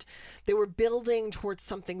that they were building towards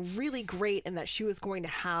something really great and that she was going to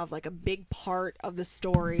have, like, a big part of the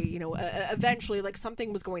story. You know, eventually, like,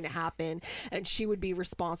 something was going to happen and she would be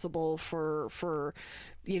responsible for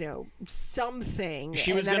you know, something.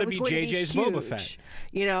 She was going to be JJ's Boba Fett.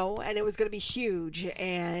 You know, and it was going to be huge.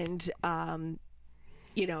 And,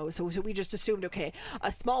 you know, so we just assumed, okay,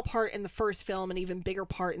 a small part in the first film, an even bigger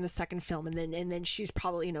part in the second film, and then she's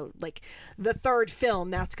probably, you know, like the third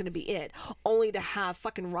film, that's going to be it. Only to have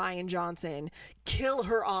fucking Rian Johnson kill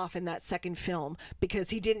her off in that second film because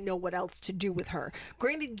he didn't know what else to do with her.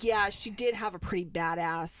 Granted, yeah, she did have a pretty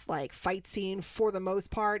badass like fight scene for the most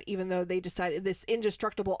part, even though they decided this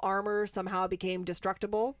indestructible armor somehow became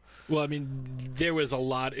destructible. Well, I mean, there was a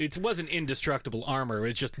lot. It wasn't indestructible armor.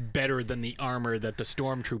 It's just better than the armor that the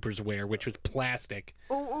stormtroopers wear, which was plastic.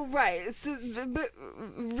 Oh, right. So, but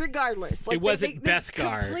regardless, like, it wasn't they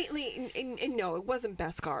Beskar. Completely, no, it wasn't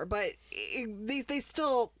Beskar. But they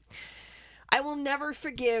still. I will never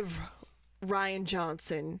forgive Rian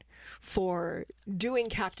Johnson for doing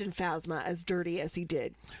Captain Phasma as dirty as he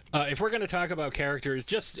did. If we're going to talk about characters,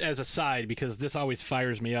 just as a side, because this always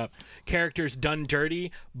fires me up, characters done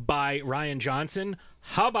dirty by Rian Johnson,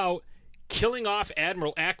 how about killing off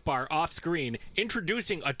Admiral Akbar off screen,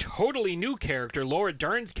 introducing a totally new character, Laura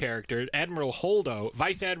Dern's character, Vice Admiral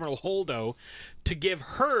Holdo, to give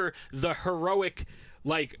her the heroic,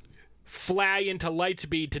 like, fly into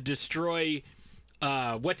lightspeed to destroy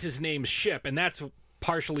what's his name's ship, and that's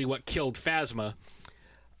partially what killed Phasma,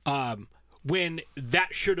 when that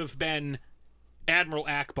should have been Admiral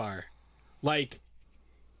Akbar. Like,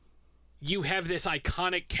 you have this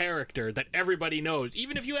iconic character that everybody knows.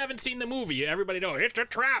 Even if you haven't seen the movie, everybody knows it's a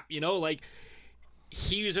trap, you know? Like,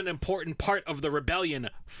 he's an important part of the rebellion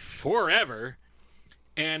forever.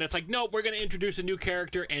 And it's like, no, we're going to introduce a new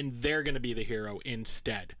character, and they're going to be the hero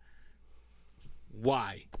instead.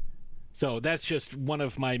 why? So that's just one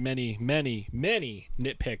of my many, many, many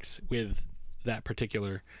nitpicks with that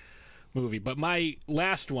particular movie. But my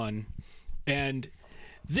last one, and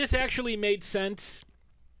this actually made sense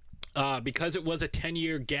because it was a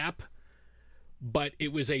 10-year gap, but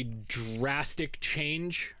it was a drastic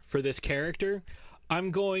change for this character.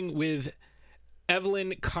 I'm going with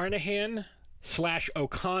Evelyn Carnahan /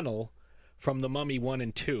 O'Connell from The Mummy 1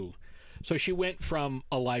 and 2. So she went from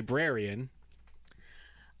a librarian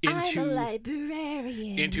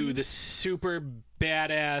into the super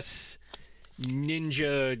badass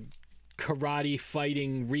ninja karate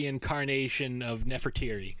fighting reincarnation of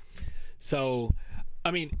Nefertiti. So,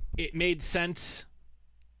 I mean, it made sense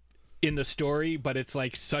in the story, but it's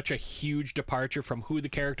like such a huge departure from who the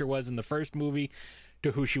character was in the first movie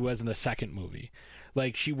to who she was in the second movie.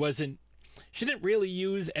 Like, she didn't really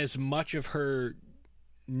use as much of her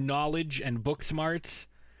knowledge and book smarts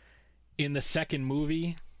in the second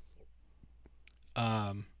movie.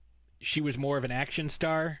 She was more of an action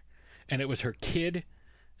star, and it was her kid.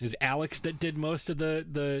 It was Alex that did most of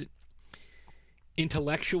the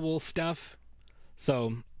intellectual stuff.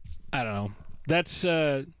 So, I don't know.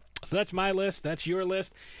 So that's my list. That's your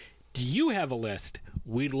list. Do you have a list?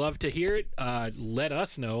 We'd love to hear it. Let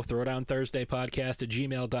us know.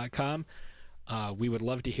 throwdownthursdaypodcast@gmail.com. We would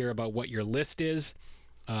love to hear about what your list is.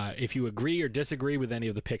 If you agree or disagree with any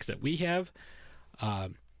of the picks that we have. So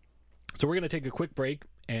we're going to take a quick break,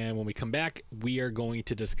 and when we come back, we are going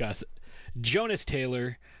to discuss Jonas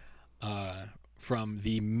Taylor from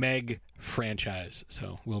the Meg franchise.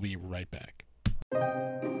 So we'll be right back.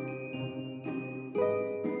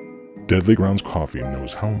 Deadly Grounds Coffee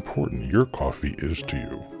knows how important your coffee is to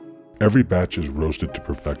you. Every batch is roasted to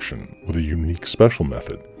perfection with a unique special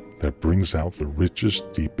method that brings out the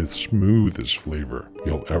richest, deepest, smoothest flavor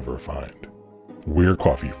you'll ever find. We're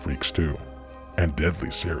coffee freaks too, and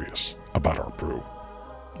deadly serious about our brew.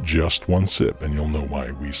 Just one sip and you'll know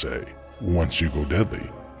why we say, once you go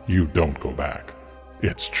deadly, you don't go back.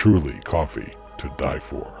 It's truly coffee to die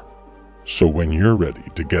for. So when you're ready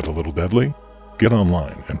to get a little deadly, get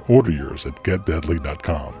online and order yours at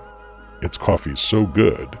getdeadly.com. It's coffee so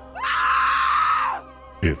good,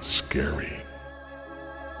 it's scary.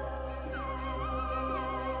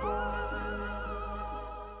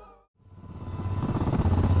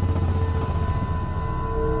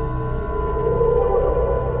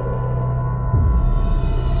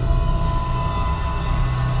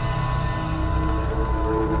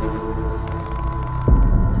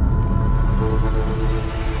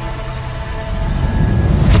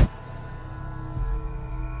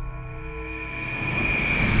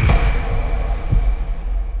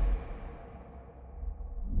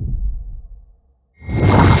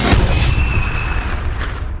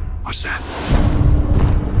 What's that?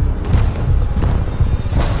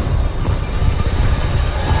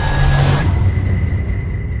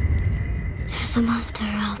 There's a monster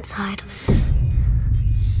outside.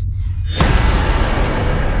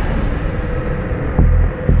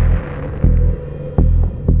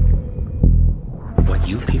 What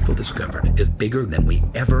you people discovered is bigger than we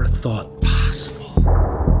ever thought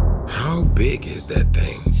possible. How big is that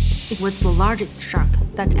thing? It was the largest shark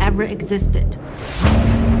that ever existed.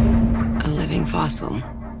 A living fossil.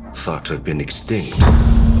 Thought to have been extinct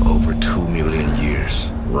for over 2 million years.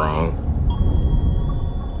 Wrong.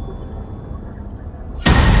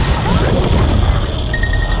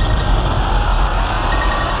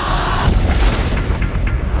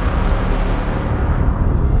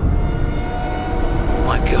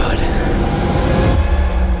 My God.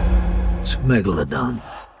 It's a megalodon.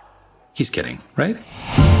 He's kidding, right?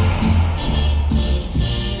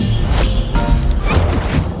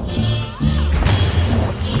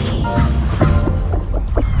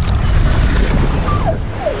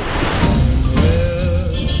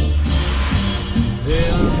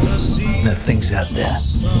 That thing's out there.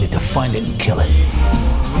 You need to find it and kill it.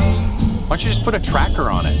 Why don't you just put a tracker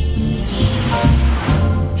on it?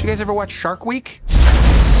 Did you guys ever watch Shark Week?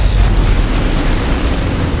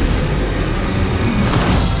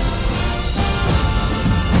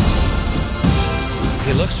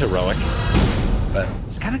 He looks heroic, but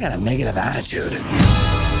he's kind of got a negative attitude.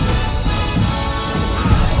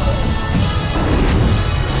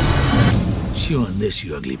 Chew on this,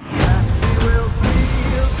 you ugly.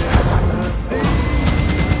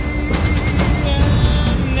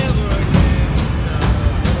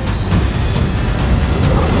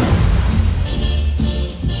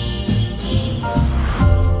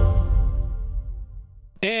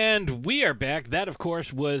 And we are back. That, of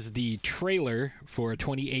course, was the trailer for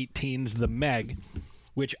 2018's The Meg,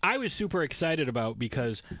 which I was super excited about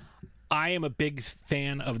because I am a big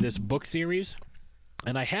fan of this book series,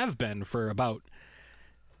 and I have been for about,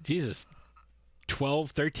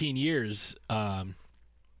 12, 13 years,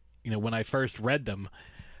 when I first read them.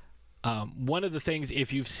 One of the things,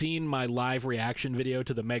 if you've seen my live reaction video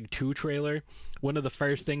to the Meg 2 trailer, one of the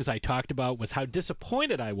first things I talked about was how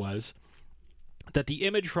disappointed I was that the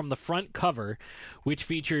image from the front cover, which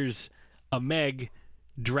features a Meg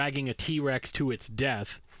dragging a T-Rex to its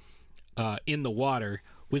death in the water,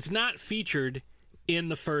 was not featured in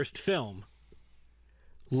the first film.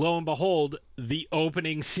 Lo and behold, the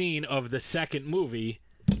opening scene of the second movie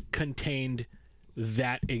contained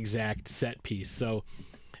that exact set piece. So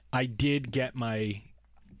I did get my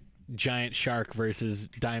giant shark versus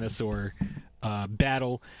dinosaur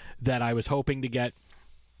battle that I was hoping to get.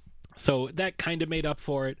 So that kind of made up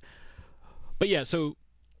for it. But yeah, so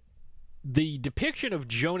the depiction of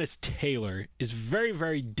Jonas Taylor is very,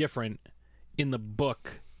 very different in the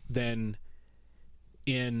book than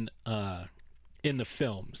in the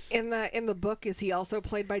films. In the book, is he also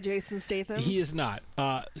played by Jason Statham? He is not.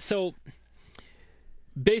 So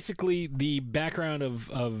basically, the background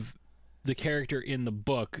of the character in the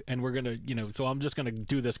book, and we're gonna, so I'm just gonna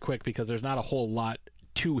do this quick because there's not a whole lot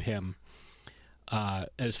to him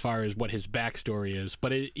as far as what his backstory is,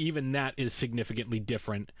 but even that is significantly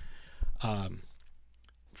different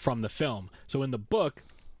from the film. So in the book,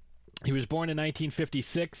 he was born in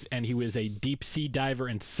 1956, and he was a deep-sea diver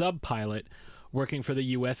and sub-pilot working for the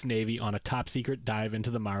U.S. Navy on a top-secret dive into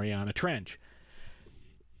the Mariana Trench.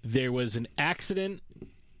 There was an accident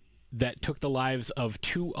that took the lives of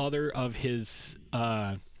two other of his,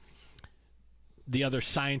 the other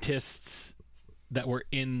scientists that were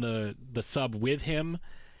in the sub with him.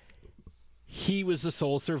 He was the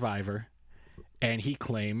sole survivor, and he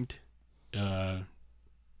claimed,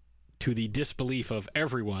 to the disbelief of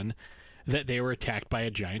everyone, that they were attacked by a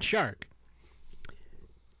giant shark.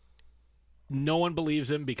 No one believes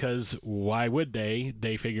him because why would they?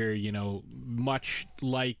 They figure, much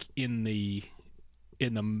like in the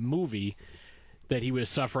movie, that he was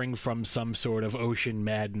suffering from some sort of ocean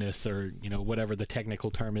madness or, whatever the technical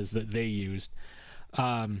term is that they used.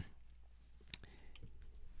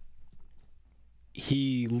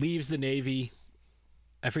 He leaves the Navy.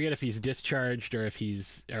 I forget if he's discharged or if he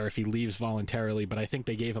leaves voluntarily, but I think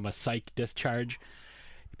they gave him a psych discharge.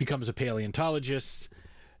 He becomes a paleontologist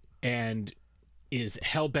and is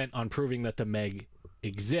hell-bent on proving that the Meg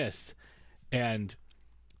exists. And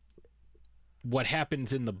what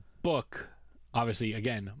happens in the book, obviously,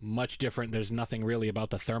 again, much different. There's nothing really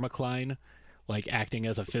about the thermocline, like acting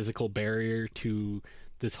as a physical barrier to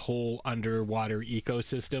this whole underwater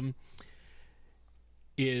ecosystem.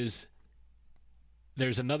 There's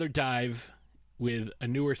another dive with a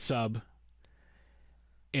newer sub,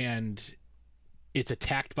 and it's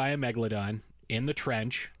attacked by a megalodon in the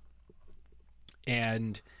trench,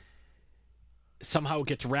 and somehow it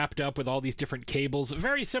gets wrapped up with all these different cables,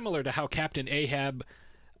 very similar to how Captain Ahab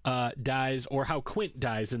dies or how Quint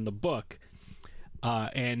dies in the book.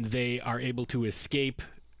 And they are able to escape.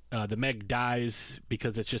 The Meg dies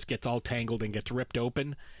because it just gets all tangled and gets ripped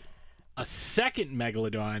open. A second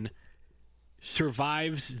megalodon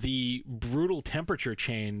survives the brutal temperature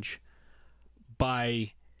change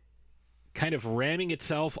by kind of ramming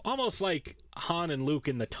itself, almost like Han and Luke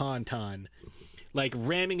in the Tauntaun, like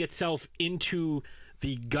ramming itself into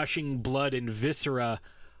the gushing blood and viscera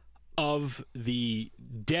of the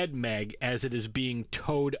dead Meg as it is being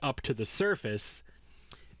towed up to the surface.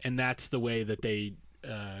 And that's the way that they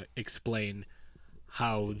explain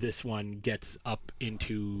how this one gets up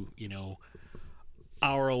into,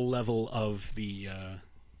 our level of the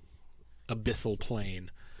abyssal plane.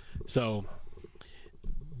 So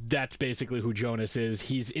that's basically who Jonas is.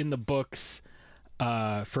 He's in the books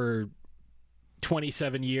for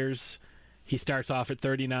 27 years. He starts off at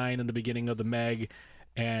 39 in the beginning of the Meg,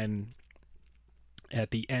 and at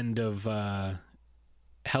the end of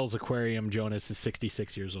Hell's Aquarium, Jonas is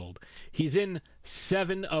 66 years old. He's in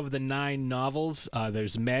 7 of the 9 novels.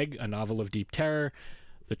 There's Meg, a novel of deep terror,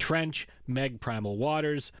 The Trench, Meg, Primal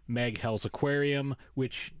Waters, Meg, Hell's Aquarium,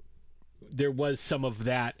 which there was some of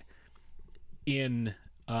that in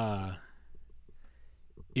the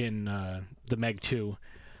Meg 2.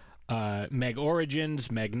 Meg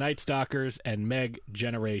Origins, Meg Night Stalkers, and Meg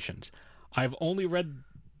Generations. I've only read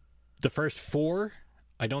the first 4.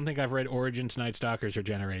 I don't think I've read Origins, Night Stalkers, or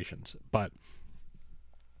Generations, but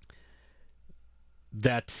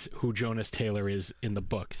that's who Jonas Taylor is in the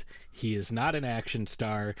books. He is not an action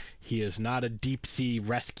star. He is not a deep-sea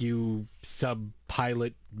rescue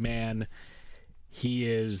sub-pilot man. He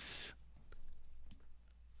is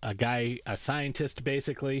a scientist,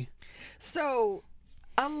 basically. So,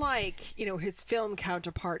 unlike, his film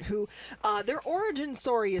counterpart, who their origin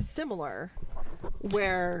story is similar,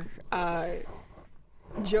 where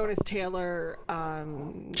Jonas Taylor,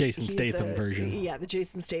 Jason Statham version. Yeah, the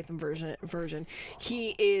Jason Statham version.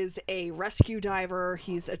 He is a rescue diver.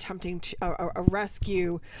 He's attempting to a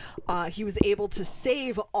rescue. He was able to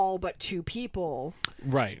save all but 2 people.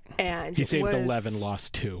 Right. And he saved 11,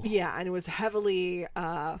 lost 2. Yeah, and it was heavily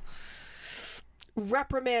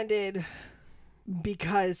reprimanded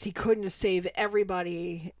because he couldn't save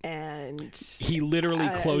everybody, and he literally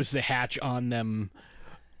closed the hatch on them.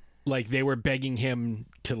 Like, they were begging him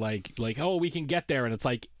to, like, oh, we can get there. And it's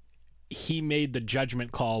like, he made the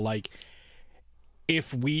judgment call, like,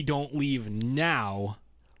 if we don't leave now,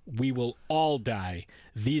 we will all die.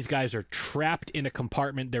 These guys are trapped in a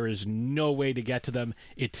compartment. There is no way to get to them.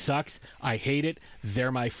 It sucks. I hate it.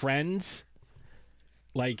 They're my friends.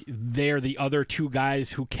 Like, they're the other 2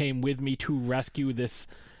 guys who came with me to rescue this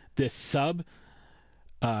sub.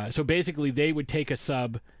 So basically, they would take a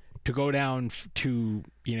sub to go down to,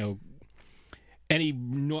 any,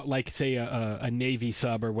 like, say, a Navy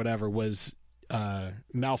sub or whatever was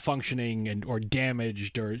malfunctioning or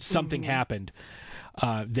damaged or something happened.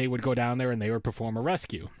 They would go down there and they would perform a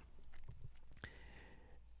rescue.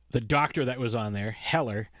 The doctor that was on there,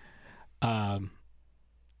 Heller,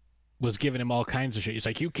 was giving him all kinds of shit. He's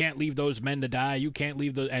like, you can't leave those men to die. You can't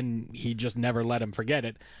leave those. And he just never let him forget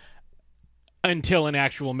it until an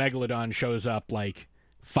actual megalodon shows up, like,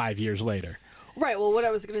 5 years later. Right. Well, what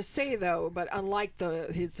I was going to say, though, but unlike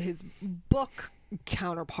his book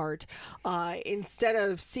counterpart, instead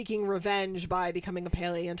of seeking revenge by becoming a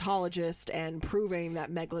paleontologist and proving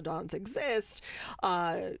that megalodons exist,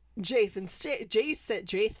 Jason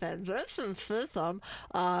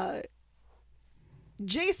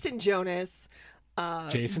Jonas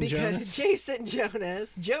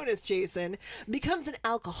becomes an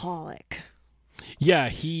alcoholic. Yeah,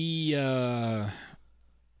 he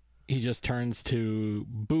just turns to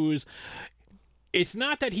booze. It's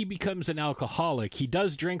not that he becomes an alcoholic. He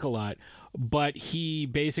does drink a lot, but he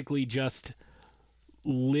basically just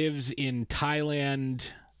lives in Thailand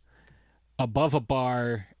above a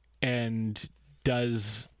bar and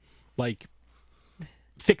does, like,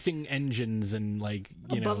 fixing engines and, like,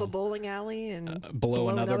 above a bowling alley and below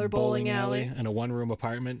another bowling alley in a 1-room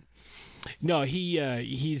apartment. No,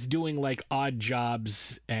 he's doing, like, odd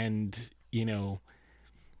jobs and,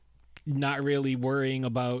 not really worrying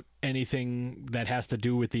about anything that has to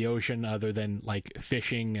do with the ocean other than, like,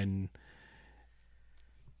 fishing and,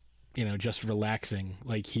 just relaxing.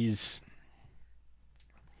 Like, he's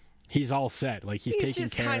all set. Like, he's taking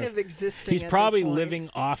just care kind of existing. He's probably living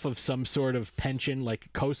off of some sort of pension,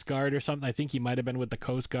 like Coast Guard or something. I think he might have been with the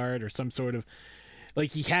Coast Guard or some sort of, like,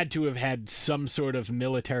 he had to have had some sort of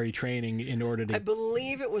military training in order to. I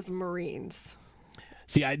believe it was Marines.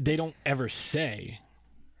 See, they don't ever say.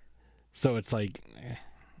 So it's like,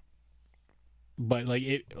 but, like,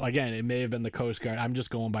 it may have been the Coast Guard. I'm just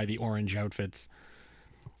going by the orange outfits.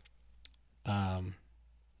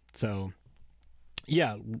 So,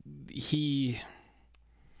 yeah, he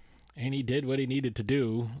did what he needed to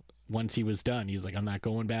do once he was done. He was like, I'm not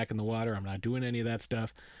going back in the water. I'm not doing any of that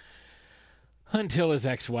stuff. Until his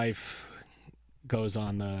ex-wife goes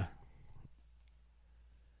on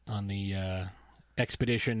the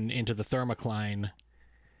expedition into the thermocline,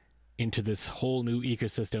 into this whole new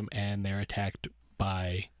ecosystem, and they're attacked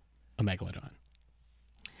by a megalodon.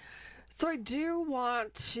 So I do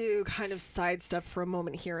want to kind of sidestep for a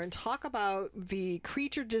moment here and talk about the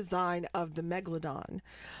creature design of the megalodon.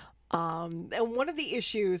 And one of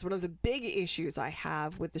the big issues I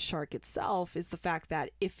have with the shark itself is the fact that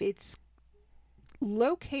if it's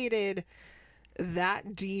located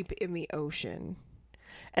that deep in the ocean,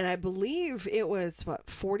 and I believe it was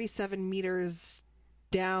 47 meters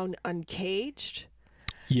down uncaged.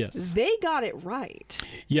 Yes. They got it right.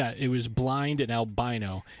 Yeah, it was blind and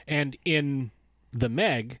albino. And in the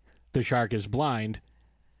Meg, the shark is blind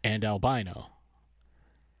and albino.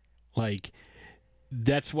 Like,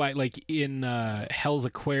 that's why, like, in Hell's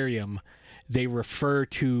Aquarium, they refer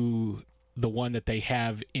to the one that they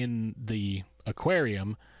have in the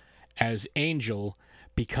aquarium as Angel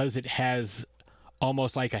because it has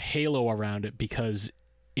almost like a halo around it because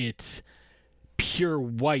it's pure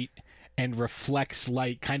white and reflects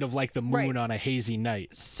light, kind of like the moon on a hazy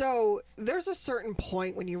night. So there's a certain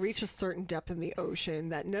point when you reach a certain depth in the ocean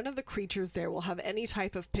that none of the creatures there will have any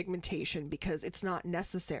type of pigmentation because it's not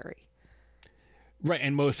necessary. Right,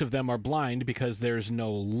 and most of them are blind because there's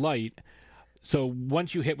no light. So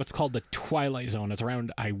once you hit what's called the twilight zone, it's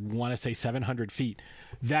around, I want to say, 700 feet.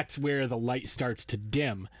 that's where the light starts to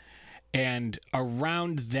dim. And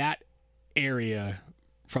around that area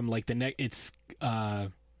from like the neck, it's, I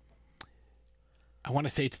want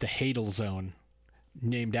to say it's the Hadal Zone,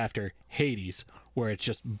 named after Hades, where it's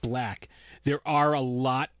just black. There are a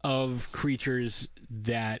lot of creatures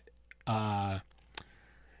that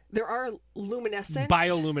there are luminescent,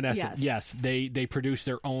 bioluminescent. Yes, they produce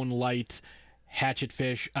their own light.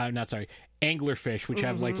 Anglerfish, which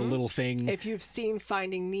have like the little thing. If you've seen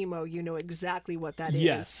Finding Nemo, you know exactly what that is.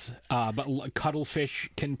 Yes, but cuttlefish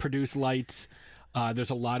can produce lights. There's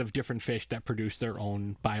a lot of different fish that produce their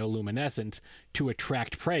own bioluminescence to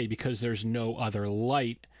attract prey because there's no other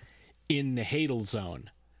light in the Hadal Zone.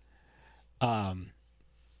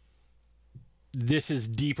 This is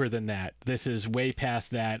deeper than that. This is way past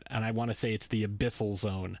that, and I want to say it's the Abyssal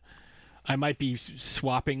Zone. I might be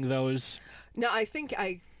swapping those. No, I think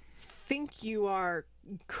you are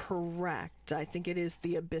correct. I think it is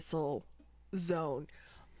the Abyssal Zone.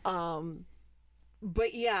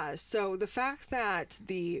 But yeah, so the fact that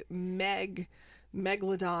the Megalodon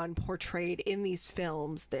portrayed in these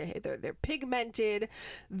films, they're pigmented,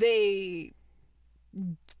 they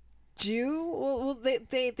do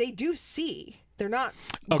see. They're not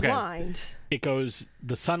blind. It goes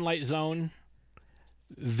the Sunlight Zone,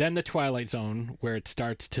 then the Twilight Zone, where it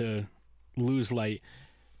starts to lose light,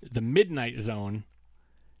 the Midnight Zone,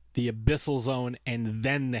 the Abyssal Zone, and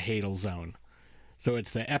then the Hadal Zone. So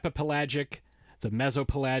it's the epipelagic, the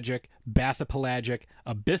mesopelagic, bathopelagic,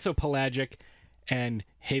 abyssopelagic, and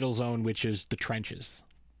Hadal Zone, which is the trenches.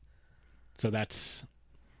 So that's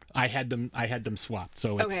I had them swapped.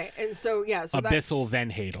 So it's and so abyssal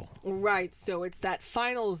then Hadal. Right. So it's that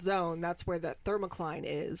final zone. That's where the thermocline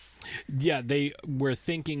is. Yeah, they were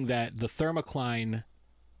thinking that the thermocline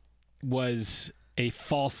was a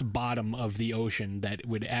false bottom of the ocean that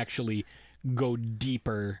would actually go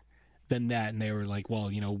deeper than that, and they were like, well,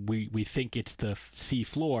 we think it's the sea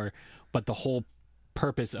floor, but the whole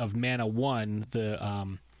purpose of Mana 1, the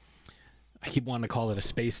I keep wanting to call it a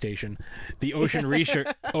space station, the ocean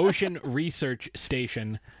research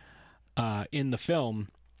station, in the film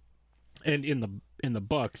and in the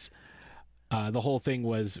books, the whole thing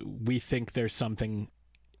was, we think there's something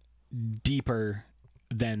deeper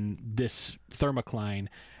than this thermocline,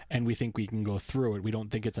 and we think we can go through it. We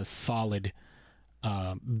don't think it's a solid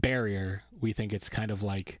barrier. We think it's kind of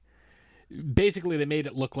like, basically they made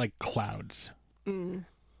it look like clouds. I mean,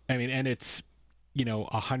 and it's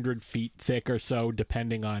 100 feet thick or so,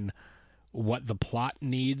 depending on what the plot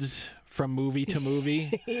needs from movie to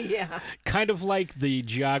movie. Yeah, kind of like the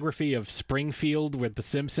geography of Springfield with The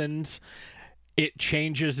Simpsons. It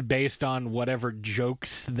changes based on whatever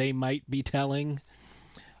jokes they might be telling.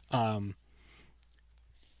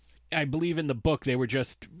 I believe in the book they were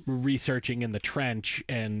just researching in the trench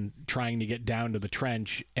and trying to get down to the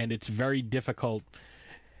trench, and it's very difficult.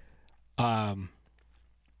 Again,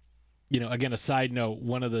 a side note,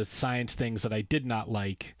 one of the science things that I did not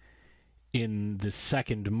like in the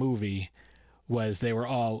second movie was they were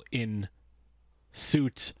all in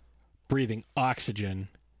suits breathing oxygen.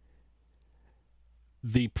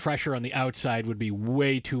 The pressure on the outside would be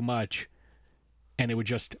way too much, and it would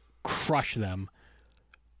just crush them.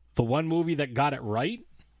 The one movie that got it right,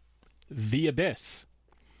 The Abyss.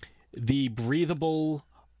 The breathable,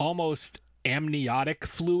 almost amniotic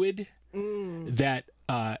fluid that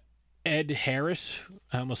Ed Harris,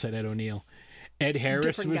 I almost said Ed O'Neill, Ed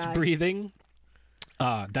Harris was breathing.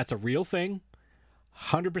 That's a real thing.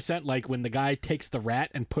 100%, like when the guy takes the rat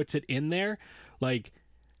and puts it in there, like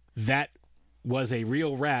that was a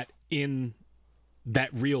real rat in that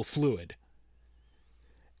real fluid.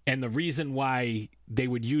 And the reason why they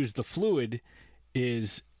would use the fluid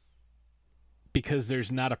is because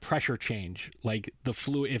there's not a pressure change. Like the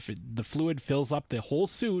fluid, if the fluid fills up the whole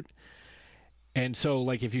suit, and so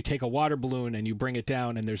like if you take a water balloon and you bring it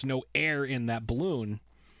down and there's no air in that balloon,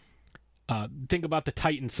 think about the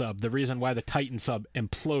Titan sub. The reason why the Titan sub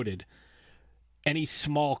imploded. Any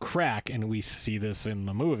small crack, and we see this in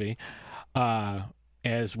the movie,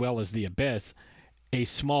 as well as The Abyss, a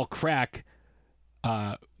small crack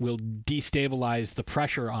will destabilize the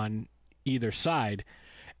pressure on either side.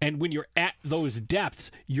 And when you're at those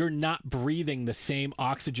depths, you're not breathing the same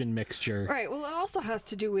oxygen mixture. Right. Well, it also has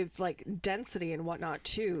to do with like density and whatnot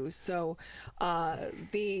too. So,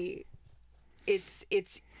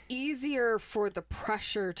 it's easier for the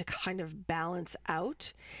pressure to kind of balance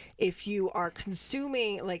out if you are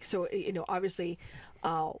consuming, like, so, obviously,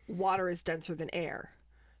 water is denser than air.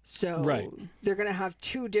 So they're going to have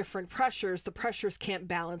two different pressures. The pressures can't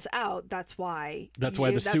balance out. That's why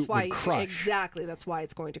the suit would crush. Exactly. That's why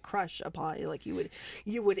it's going to crush upon, like you would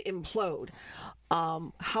implode.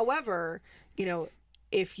 However,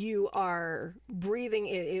 if you are breathing,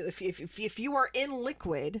 if you are in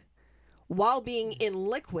liquid, while being in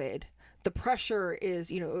liquid, the pressure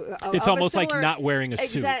is, it's almost like not wearing a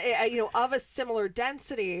suit. Of a similar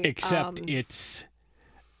density. Except it's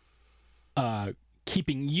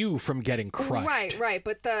keeping you from getting crushed. Right.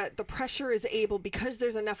 But the pressure is able, because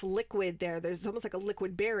there's enough liquid there, there's almost like a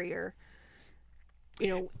liquid barrier,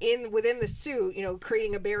 within the suit,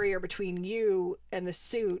 creating a barrier between you and the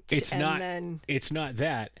suit. It's not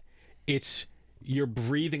that. It's you're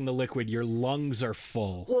breathing the liquid, your lungs are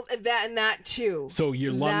full. Well, that too. So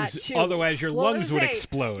your lungs, otherwise your lungs would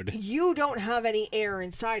explode. You don't have any air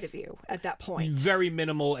inside of you at that point. Very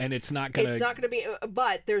minimal, and it's not going to be,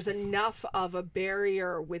 but there's enough of a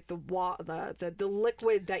barrier with the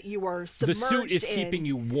liquid that you are submerged in. The suit is keeping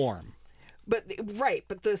you warm. But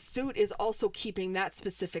the suit is also keeping that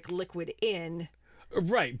specific liquid in.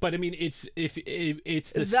 Right, but I mean, it's the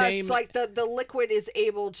Thus, same. Like the liquid is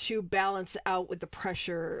able to balance out with the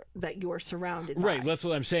pressure that you are surrounded by. Right, that's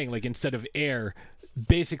what I'm saying. Like, instead of air,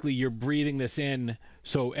 basically you're breathing this in,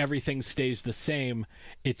 so everything stays the same.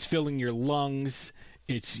 It's filling your lungs.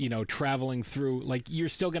 It's traveling through. Like, you're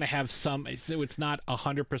still gonna have some. So it's not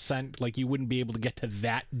 100%. Like, you wouldn't be able to get to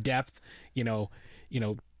that depth.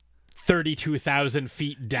 32,000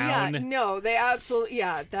 feet down. Yeah, no,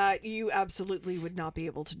 that you absolutely would not be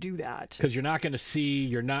able to do that. Because you're not going to see,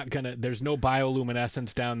 there's no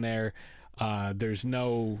bioluminescence down there. There's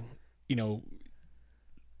no,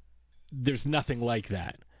 there's nothing like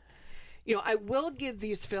that. I will give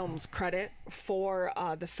these films credit for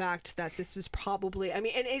the fact that this is probably, and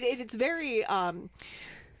it's very,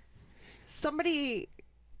 somebody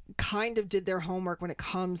kind of did their homework when it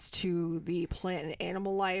comes to the plant and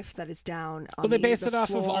animal life that is down on they based it floor.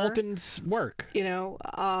 Off of Alton's work.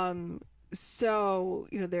 So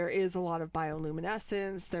there is a lot of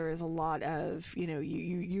bioluminescence. There is a lot of,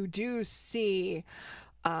 you do see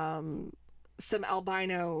some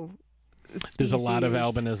albino species. There's a lot of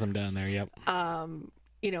albinism down there. Yep.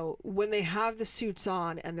 When they have the suits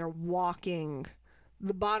on and they're walking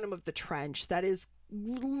the bottom of the trench, that is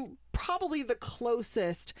probably the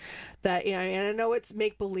closest that, and I know it's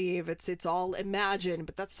make-believe, it's all imagined,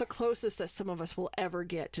 but that's the closest that some of us will ever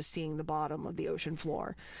get to seeing the bottom of the ocean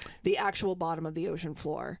floor, the actual bottom of the ocean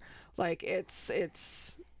floor. Like, they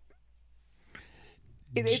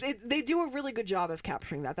do a really good job of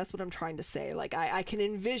capturing that. That's what I'm trying to say. Like, I can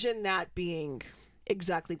envision that being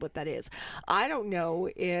exactly what that is. I don't know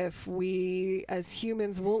if we as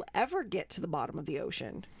humans will ever get to the bottom of the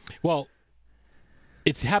ocean. Well,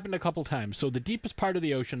 it's happened a couple times. So the deepest part of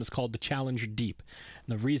the ocean is called the Challenger Deep.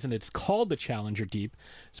 And the reason it's called the Challenger Deep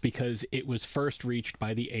is because it was first reached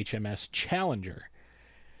by the HMS Challenger.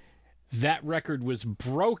 That record was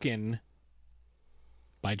broken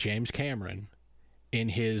by James Cameron in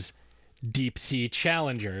his Deep Sea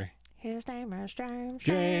Challenger. His name is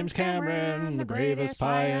James Cameron, the bravest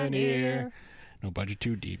pioneer. No budget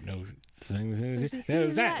too deep, no things.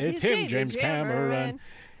 It's him, James Cameron.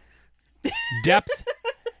 Depth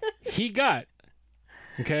he got,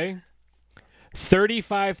 okay,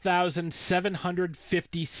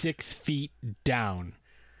 35,756 feet down.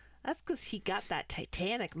 That's because he got that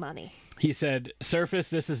Titanic money. He said, surface,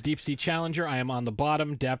 this is Deep Sea Challenger. I am on the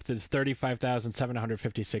bottom. Depth is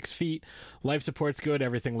 35,756 feet. Life support's good.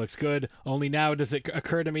 Everything looks good. Only now does it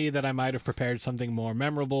occur to me that I might have prepared something more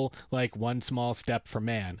memorable, like one small step for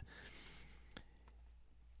man.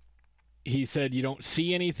 He said, you don't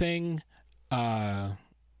see anything.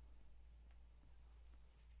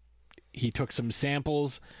 He took some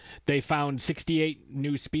samples. They found 68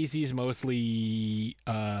 new species, mostly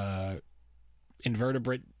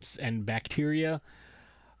invertebrates and bacteria.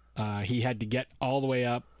 He had to get all the way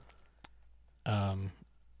up. A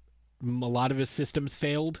lot of his systems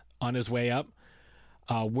failed on his way up.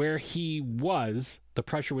 Where he was, the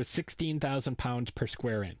pressure was 16,000 pounds per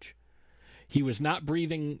square inch. He was not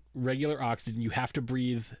breathing regular oxygen. You have to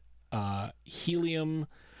breathe helium.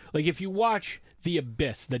 Like, if you watch The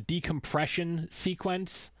Abyss, the decompression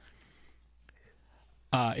sequence,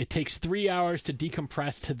 it takes 3 hours to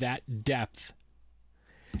decompress to that depth,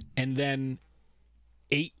 and then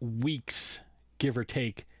 8 weeks, give or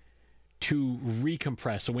take, to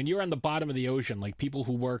recompress. So when you're on the bottom of the ocean, like people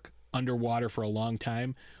who work underwater for a long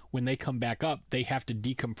time, when they come back up, they have to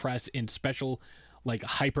decompress in special, like,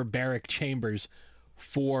 hyperbaric chambers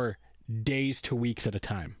for days to weeks at a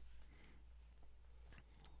time.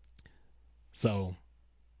 So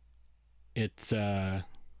It's kind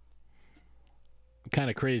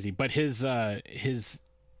of crazy. But his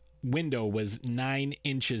window was 9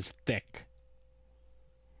 inches thick.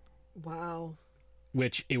 Wow.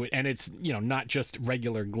 Which it would, and it's, not just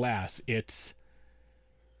regular glass. It's,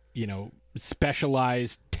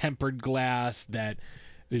 specialized tempered glass that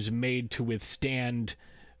is made to withstand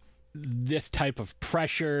this type of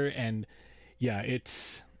pressure. And yeah,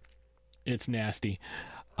 it's nasty.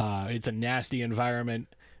 It's a nasty environment,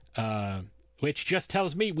 which just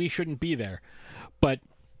tells me we shouldn't be there. But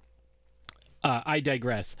I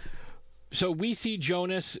digress. So we see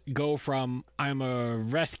Jonas go from I'm a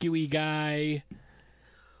rescue guy.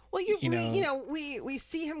 Well, we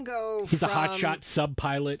see him go. He's from... a hotshot sub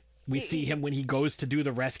pilot. We see him when he goes to do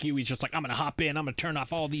the rescue. He's just like, I'm going to hop in. I'm going to turn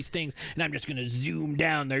off all these things, and I'm just going to zoom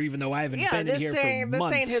down there, even though I haven't been in here for months.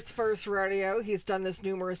 This ain't his first rodeo. He's done this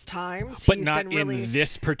numerous times. But not in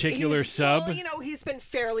this particular sub. Well, he's been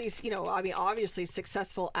fairly, obviously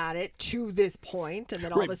successful at it to this point, and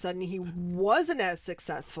then all of a sudden he wasn't as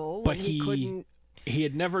successful. But he couldn't. He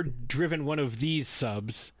had never driven one of these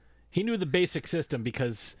subs. He knew the basic system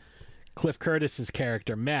because Cliff Curtis's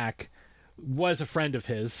character, Mac, was a friend of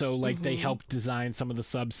his, so they helped design some of the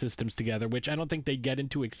subsystems together, which I don't think they get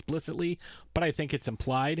into explicitly, but I think it's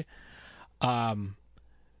implied. But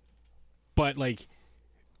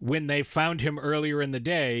when they found him earlier in the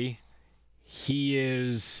day, he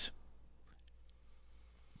is,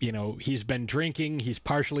 he's been drinking, he's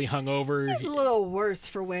partially hungover. He's a little worse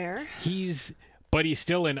for wear. But he's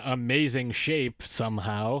still in amazing shape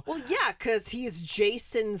somehow. Well, yeah, because he's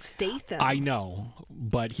Jason Statham. I know,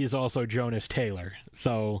 but he's also Jonas Taylor.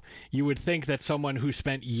 So you would think that someone who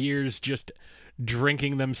spent years just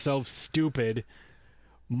drinking themselves stupid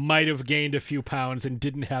might have gained a few pounds and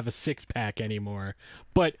didn't have a six-pack anymore.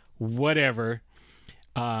 But whatever.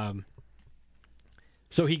 So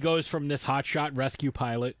he goes from this hotshot rescue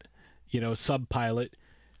pilot, sub-pilot,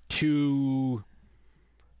 to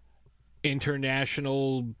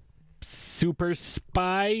international super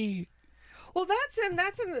spy. Well, that's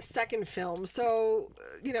in the second film. So,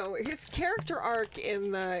 his character arc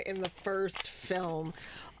in the first film,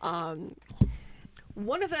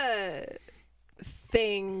 one of the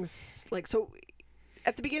things,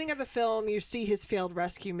 at the beginning of the film, you see his failed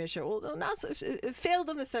rescue mission. Well, not so, it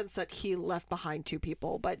failed in the sense that he left behind 2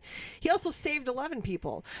 people, but he also saved 11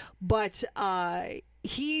 people. But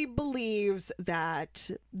he believes that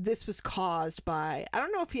this was caused by, I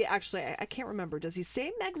don't know if he actually, I can't remember. Does he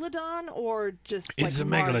say Megalodon or just it's a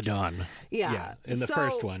Megalodon? Yeah. In the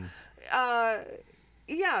first one.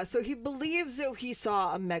 Yeah, so he believes that he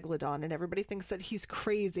saw a Megalodon, and everybody thinks that he's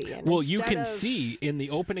crazy. And well, you can see in the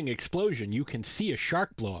opening explosion, you can see a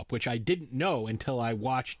shark blow up, which I didn't know until I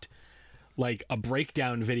watched a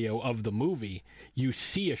breakdown video of the movie. You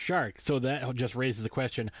see a shark, so that just raises the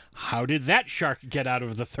question, how did that shark get out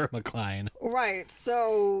of the thermocline? Right,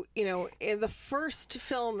 so, in the first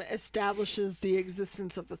film establishes the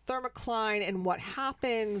existence of the thermocline, and what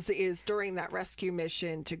happens is during that rescue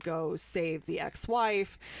mission to go save the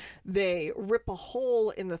ex-wife, they rip a hole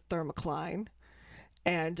in the thermocline,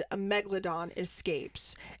 and a Megalodon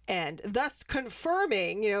escapes, and thus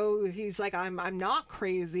confirming, he's like, I'm not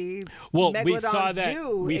crazy. Well, Megalodons we saw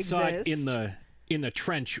that. We exist. saw it in the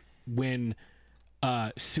trench when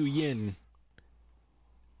Su Yin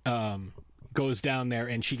goes down there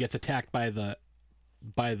and she gets attacked by the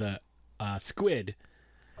squid.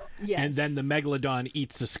 Yes. And then the Megalodon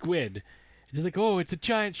eats the squid. And he's like, oh, it's a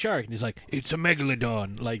giant shark. And he's like, it's a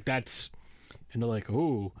Megalodon. And they're like,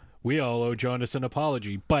 oh, we all owe Jonas an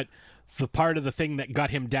apology. But the part of the thing that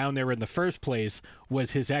got him down there in the first place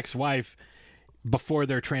was his ex-wife, before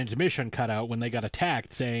their transmission cut out when they got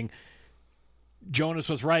attacked, saying, Jonas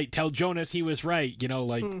was right. Tell Jonas he was right.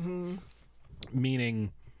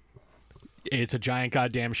 Meaning it's a giant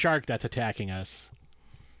goddamn shark that's attacking us.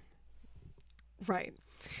 Right.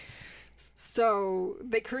 So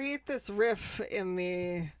they create this riff in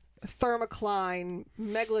the thermocline.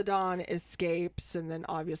 Megalodon escapes, and then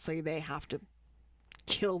obviously they have to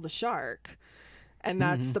kill the shark. And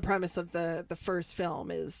that's the premise of the first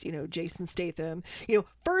film is, Jason Statham.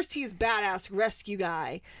 First he's badass rescue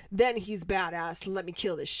guy, then he's badass let me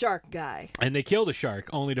kill this shark guy. And they kill the shark,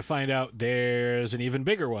 only to find out there's an even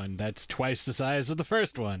bigger one that's twice the size of the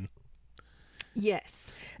first one.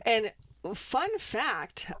 Yes. And fun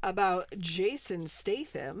fact about Jason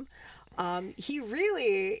Statham, he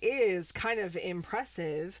really is kind of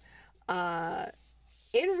impressive.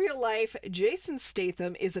 In real life, Jason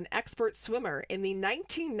Statham is an expert swimmer. In the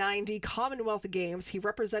 1990 Commonwealth Games, he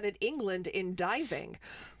represented England in diving.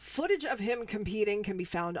 Footage of him competing can be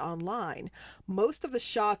found online. Most of the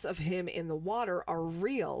shots of him in the water are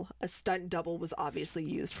real. A stunt double was obviously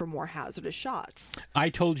used for more hazardous shots. I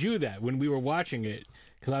told you that when we were watching it,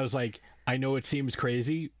 because I was like, I know it seems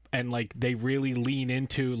crazy, and like they really lean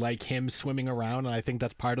into like him swimming around, and I think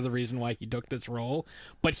that's part of the reason why he took this role.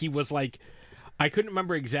 But he was like, I couldn't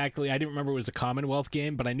remember exactly. I didn't remember it was a Commonwealth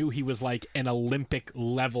game, but I knew he was like an Olympic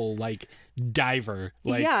level like diver.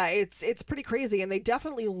 Like, yeah, it's pretty crazy, and they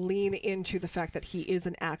definitely lean into the fact that he is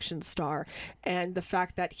an action star and the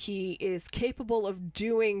fact that he is capable of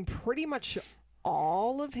doing pretty much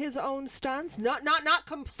all of his own stunts. Not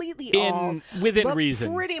completely all, within but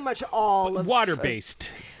reason. Pretty much all of water based.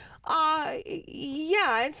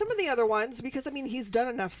 Yeah, and some of the other ones, because I mean he's done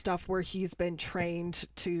enough stuff where he's been trained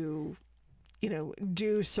to, you know,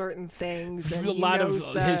 do certain things. And a lot of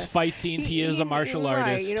his fight scenes, he is a martial artist.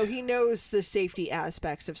 Right, you know, he knows the safety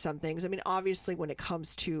aspects of some things. I mean, obviously, when it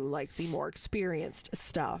comes to like the more experienced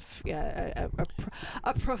stuff, yeah,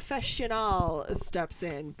 a professional steps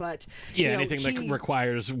in. But yeah, you know, anything that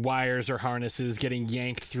requires wires or harnesses getting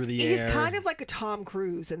yanked through the air. He's kind of like a Tom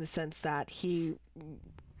Cruise in the sense that he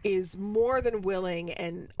is more than willing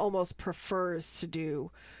and almost prefers to do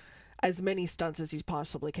as many stunts as he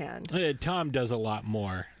possibly can. Tom does a lot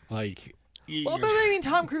more. Like, well, but I mean,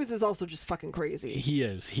 Tom Cruise is also just fucking crazy. He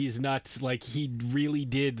is. He's nuts. Like, he really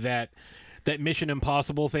did that Mission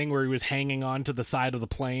Impossible thing where he was hanging on to the side of the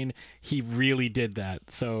plane. He really did that.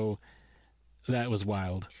 So that was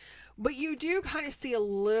wild. But you do kind of see a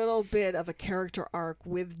little bit of a character arc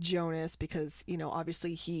with Jonas because, you know,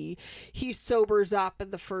 obviously he sobers up in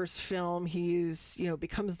the first film. He's, you know,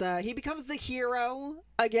 becomes the hero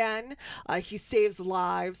again. He saves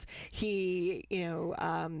lives. He, you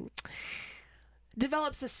know,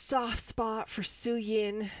 develops a soft spot for Su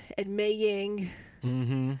Yin and Mei Ying.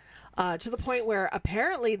 Mm-hmm. To the point where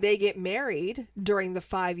apparently they get married during the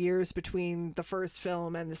 5 years between the first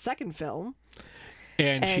film and the second film.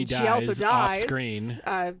 And she also dies off screen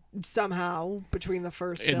somehow between the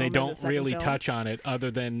first film and they don't the second really film. touch on it other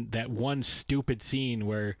than that one stupid scene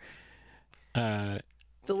where the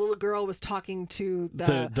little girl was talking to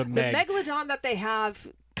the megalodon that they have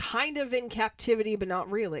kind of in captivity but not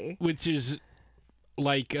really, which is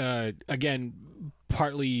like again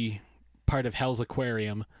partly part of Hell's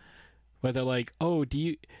Aquarium. Where they're like, oh, do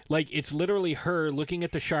you... Like, it's literally her looking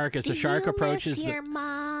at the shark as the shark approaches... Do you miss your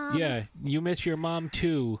mom? Yeah, you miss your mom,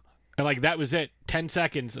 too. And, like, that was it. 10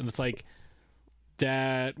 seconds. And it's like,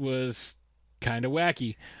 that was kind of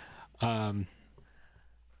wacky.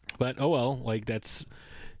 But, oh, well. Like, that's...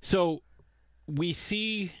 So, we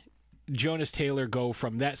see Jonas Taylor go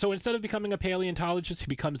from that. So, instead of becoming a paleontologist, he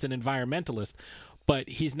becomes an environmentalist. But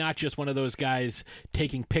he's not just one of those guys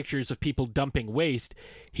taking pictures of people dumping waste.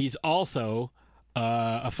 He's also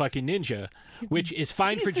a fucking ninja, which is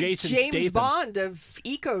fine for Jason Statham. James Bond of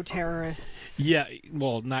eco-terrorists. Yeah,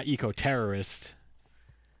 well, not eco-terrorist.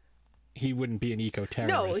 He wouldn't be an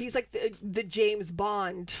eco-terrorist. No, he's like the James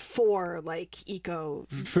Bond for like eco.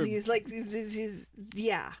 He's like he's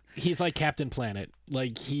yeah. He's like Captain Planet.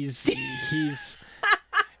 Like he's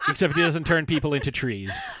except he doesn't turn people into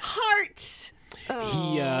trees. Heart.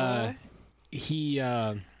 He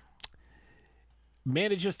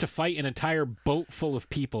manages to fight an entire boat full of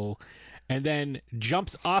people and then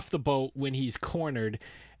jumps off the boat when he's cornered,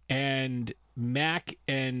 and Mac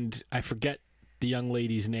and I forget the young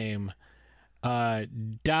lady's name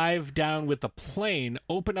dive down with the plane,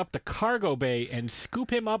 open up the cargo bay, and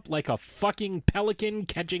scoop him up like a fucking pelican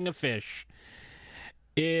catching a fish.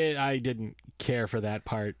 I didn't care for that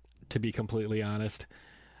part, to be completely honest.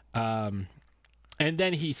 And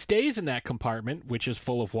then he stays in that compartment, which is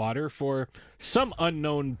full of water, for some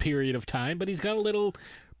unknown period of time. But he's got a little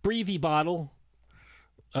breathy bottle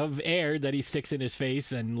of air that he sticks in his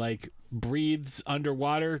face and, like, breathes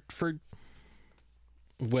underwater for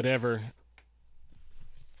whatever.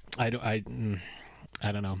 I don't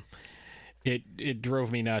know. It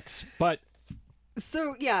drove me nuts. But...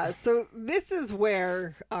 So this is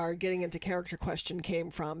where our getting into character question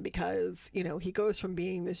came from, because, you know, he goes from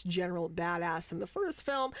being this general badass in the first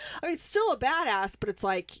film. I mean, still a badass, but it's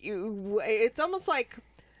like, it's almost like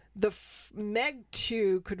the Meg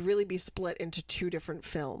 2 could really be split into two different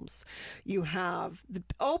films. You have the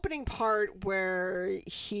opening part where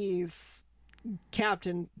he's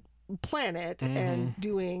Captain Planet and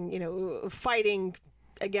doing, you know, fighting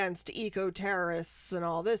against eco-terrorists and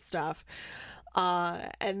all this stuff.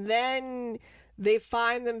 And then they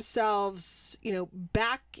find themselves,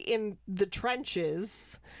 back in the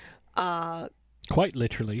trenches. Quite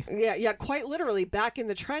literally. Yeah, quite literally back in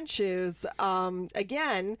the trenches.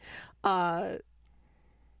 Again, I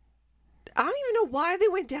don't even know why they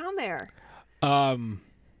went down there.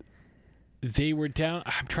 They were down.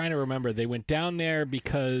 I'm trying to remember. They went down there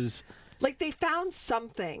because, like, they found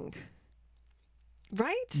something,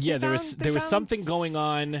 right? Yeah, there was something going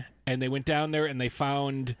on, and they went down there and they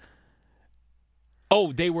found.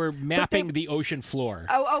 Oh, they were mapping the ocean floor.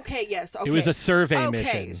 Oh, okay, yes. Okay. It was a survey mission.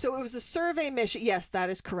 Okay, so it was a survey mission. Yes, that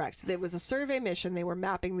is correct. It was a survey mission. They were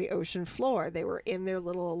mapping the ocean floor. They were in their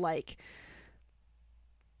little, like,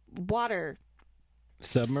 water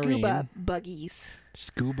submarine scuba buggies.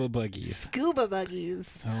 Scuba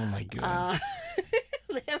buggies. Oh my god.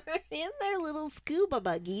 They were in their little scuba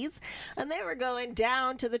buggies, and they were going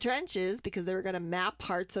down to the trenches because they were going to map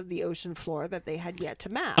parts of the ocean floor that they had yet to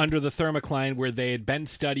map. Under the thermocline, where they had been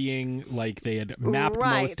studying, like they had mapped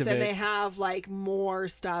most of it. Right, and they have like more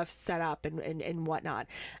stuff set up and whatnot.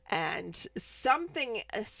 And something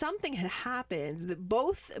had happened.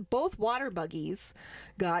 Both water buggies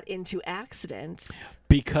got into accidents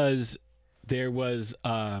because there was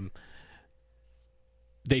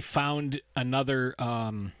they found another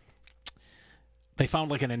they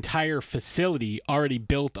found like an entire facility already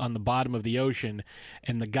built on the bottom of the ocean,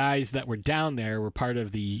 and the guys that were down there were part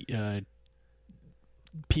of the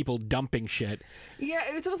people dumping shit. Yeah,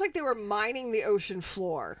 it's almost like they were mining the ocean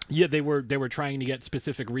floor. Yeah, they were trying to get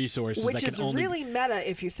specific resources, which is really meta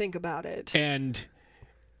if you think about it. And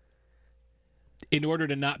in order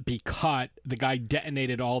to not be caught, the guy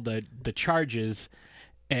detonated all the charges,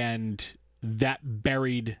 and that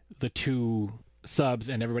buried the two subs,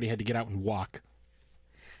 and everybody had to get out and walk.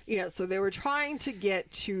 Yeah, so they were trying to get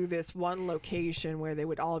to this one location where they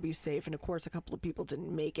would all be safe, and of course a couple of people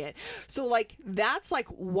didn't make it. So like that's like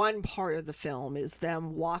one part of the film is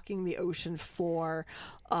them walking the ocean floor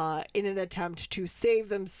in an attempt to save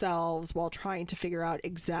themselves while trying to figure out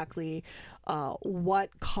exactly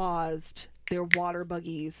what caused their water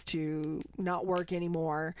buggies to not work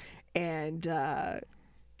anymore, and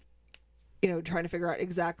trying to figure out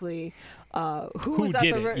exactly who was at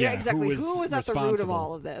the root of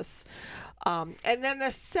all of this. And then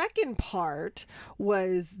the second part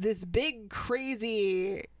was this big,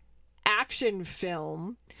 crazy action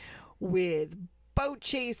film with boat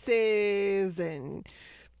chases and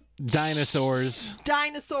dinosaurs,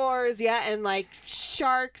 yeah, and like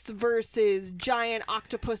sharks versus giant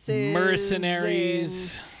octopuses,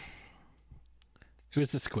 mercenaries. It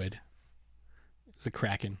was the squid. It was the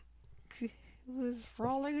kraken. It was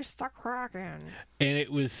Raleigh the Kraken. And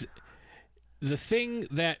it was the thing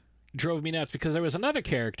that drove me nuts, because there was another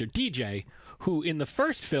character, DJ, who in the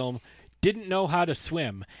first film didn't know how to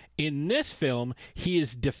swim. In this film, he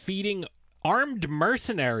is defeating armed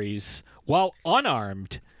mercenaries while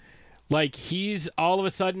unarmed. Like, he's all of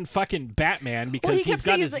a sudden fucking Batman because he's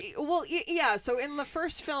got his... yeah, so in the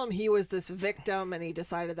first film, he was this victim, and he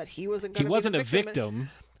decided that he wasn't going to be He wasn't a victim.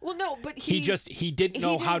 Well, no, but he didn't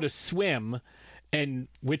know how to swim, and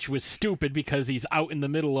which was stupid because he's out in the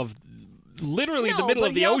middle of... Literally, the middle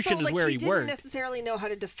of the ocean is where he worked. He didn't necessarily know how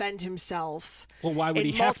to defend himself. Well, why would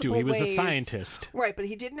he have to? He was a scientist. Right, but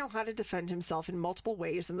he did know how to defend himself in multiple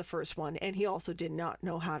ways in the first one, and he also did not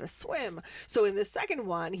know how to swim. So in the second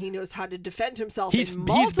one, he knows how to defend himself in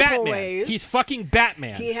multiple ways. He's fucking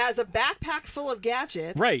Batman. He has a backpack full of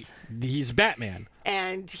gadgets. Right. He's Batman.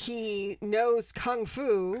 And he knows Kung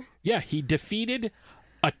Fu. Yeah, he defeated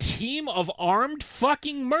a team of armed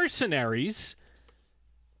fucking mercenaries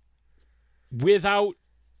without,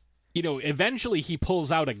 eventually he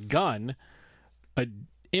pulls out a gun, an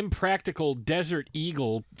impractical Desert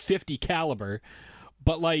Eagle 50 caliber,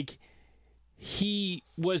 but like he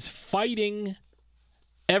was fighting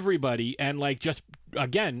everybody and like just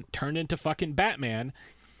again turned into fucking Batman,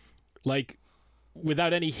 like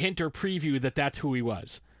without any hint or preview that that's who he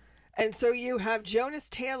was. And so you have Jonas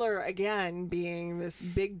Taylor again being this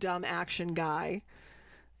big dumb action guy.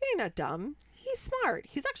 He's not dumb. He's smart.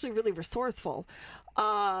 He's actually really resourceful.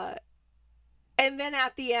 And then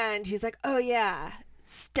at the end, he's like, oh, yeah,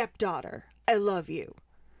 stepdaughter, I love you.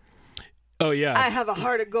 Oh, yeah. I have a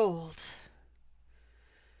heart of gold.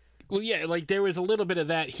 Well, yeah, like there was a little bit of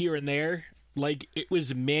that here and there. Like it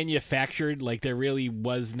was manufactured. Like there really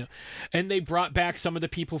was no... And they brought back some of the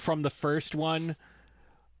people from the first one.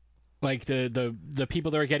 Like the people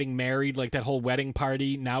that are getting married, like that whole wedding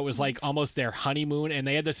party. Now it was like almost their honeymoon, and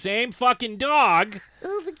they had the same fucking dog.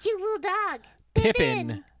 Ooh, the cute little dog,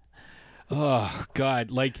 Pippin. Oh God,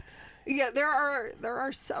 like. Yeah, there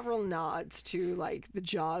are several nods to like the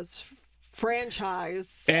Jaws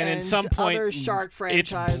franchise and at some point other shark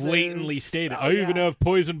franchises. It's blatantly stated. I even have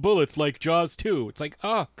poison bullets like Jaws 2. It's like,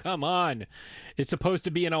 oh, come on. It's supposed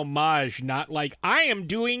to be an homage, not like, I am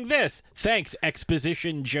doing this. Thanks,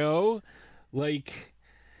 Exposition Joe. Like,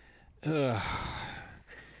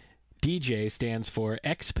 DJ stands for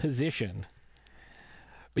exposition.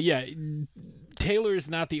 But yeah, Taylor is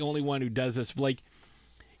not the only one who does this. Like,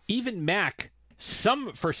 even Mac,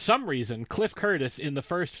 for some reason, Cliff Curtis in the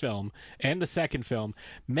first film and the second film,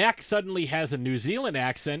 Mac suddenly has a New Zealand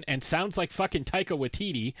accent and sounds like fucking Taika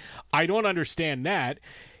Waititi. I don't understand that.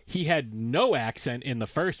 He had no accent in the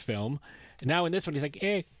first film. And now in this one, he's like,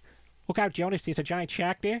 hey, look out, Jonas, there's a giant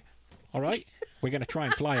shark there. All right, we're going to try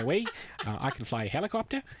and fly away. I can fly a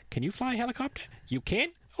helicopter. Can you fly a helicopter? You can?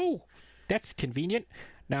 Oh, that's convenient.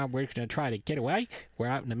 Now we're going to try to get away. We're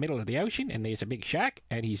out in the middle of the ocean, and there's a big shark,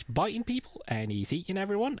 and he's biting people, and he's eating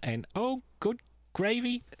everyone, and oh, good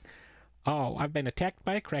gravy. Oh, I've been attacked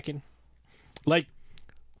by a kraken. Like,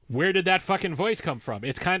 where did that fucking voice come from?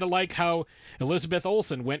 It's kind of like how Elizabeth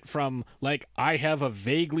Olsen went from, like, I have a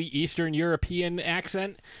vaguely Eastern European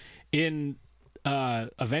accent in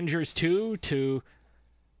Avengers 2 to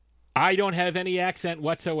I don't have any accent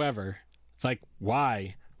whatsoever. It's like,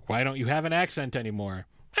 why? Why don't you have an accent anymore?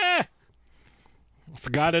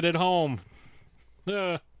 Forgot it at home.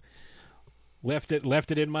 Left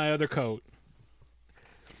it in my other coat.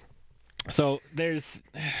 So there's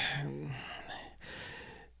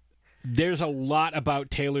a lot about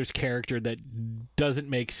Taylor's character that doesn't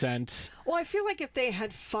make sense. Well, I feel like if they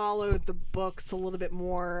had followed the books a little bit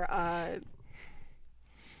more,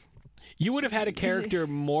 you would have had a character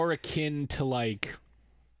more akin to, like,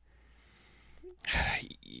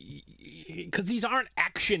 because these aren't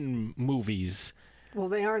action movies. Well,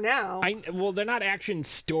 they are now. Well, they're not action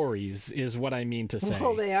stories, is what I mean to say.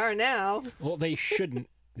 Well, they are now. Well, they shouldn't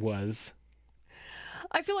was.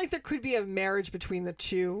 I feel like there could be a marriage between the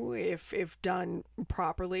two if done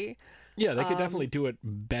properly. Yeah, they could definitely do it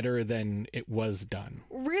better than it was done.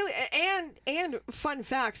 Really, and fun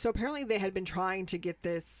fact, so apparently they had been trying to get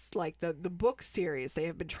this, like, the book series. They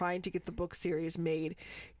have been trying to get the book series made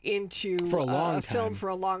into a film for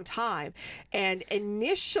a long time. And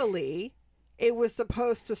initially, it was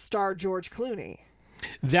supposed to star George Clooney.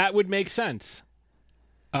 That would make sense.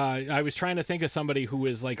 I was trying to think of somebody who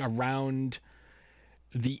was, like, around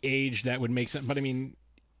the age that would make sense. But, I mean,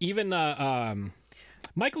 even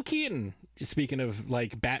Michael Keaton, speaking of,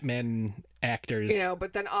 like, Batman actors. You know,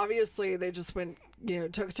 but then obviously they just went, you know,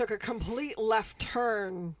 took a complete left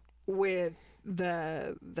turn with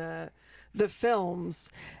the films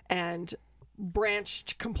and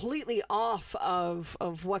branched completely off of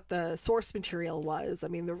what the source material was. I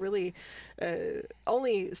mean, the really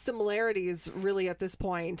only similarities really at this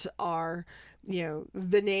point are, you know,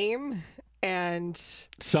 the name and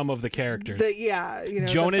some of the characters.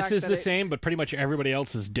 Jonas is the same, but pretty much everybody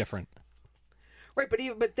else is different. Right,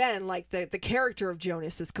 but then, like, the character of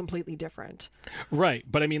Jonas is completely different. Right,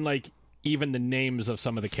 but I mean, like, even the names of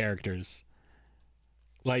some of the characters,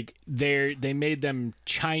 like, they made them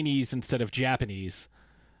Chinese instead of Japanese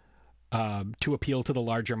to appeal to the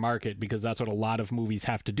larger market, because that's what a lot of movies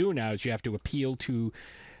have to do now, is you have to appeal to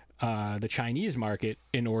the Chinese market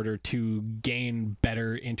in order to gain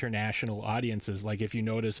better international audiences. Like, if you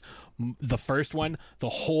notice, the first one, the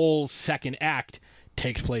whole second act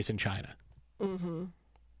takes place in China. Mm-hmm.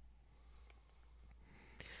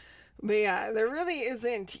 But yeah, there really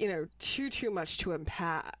isn't, you know, too much to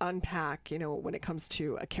unpack, you know, when it comes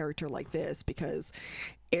to a character like this, because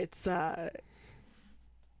it's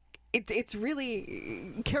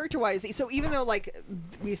really character-wise. So even though, like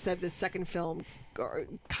we said, this second film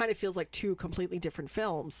kind of feels like two completely different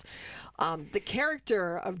films, the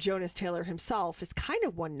character of Jonas Taylor himself is kind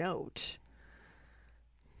of one note.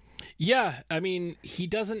 Yeah, I mean, he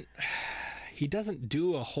doesn't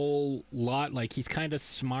do a whole lot. Like, he's kind of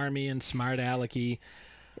smarmy and smart-alecky.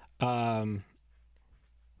 You know,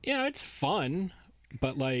 it's fun,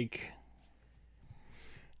 but, like,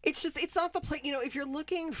 it's not the play. You know, if you're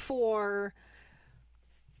looking for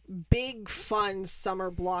big fun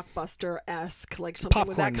summer blockbuster-esque, like something popcorn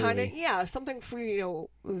with that kind movie. of something for, you know,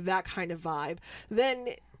 that kind of vibe, then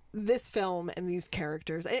this film and these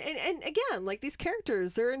characters and again, like, these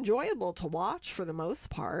characters, they're enjoyable to watch for the most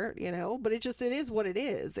part, you know, but it is what it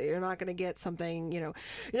is. You're not going to get something, you know,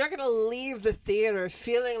 you're not going to leave the theater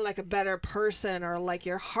feeling like a better person, or like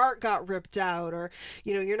your heart got ripped out, or,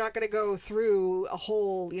 you know, you're not going to go through a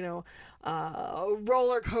whole, you know,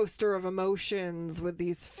 roller coaster of emotions with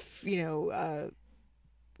these, you know,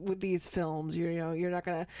 with these films. You're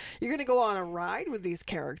gonna go on a ride with these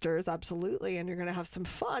characters, absolutely, and you're gonna have some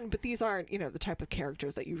fun. But these aren't, the type of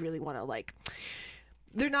characters that you really want to like.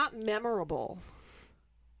 They're not memorable.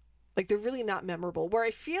 Like, they're really not memorable. Where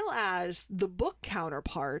I feel as the book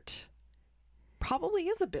counterpart probably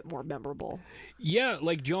is a bit more memorable. Yeah,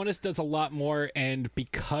 like Jonas does a lot more, and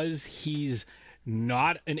because he's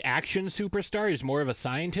not an action superstar, he's more of a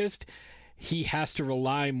scientist, he has to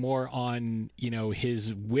rely more on,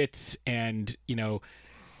 his wits and,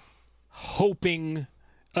 hoping.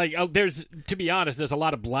 Like, to be honest, there's a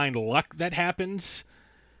lot of blind luck that happens.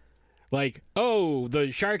 Like, oh,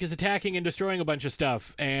 the shark is attacking and destroying a bunch of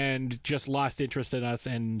stuff and just lost interest in us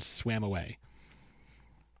and swam away.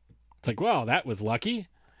 It's like, well, that was lucky.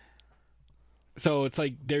 So it's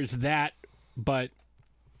like there's that, but,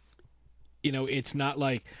 it's not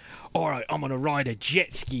like, all right, I'm going to ride a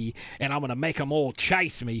jet ski and I'm going to make them all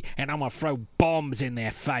chase me and I'm going to throw bombs in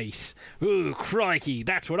their face. Ooh, crikey,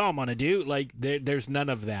 that's what I'm going to do. Like, there's none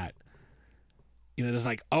of that. There's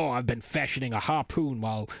like, oh, I've been fashioning a harpoon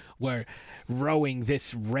while we're rowing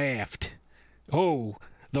this raft. Oh,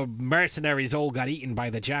 the mercenaries all got eaten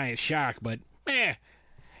by the giant shark, but,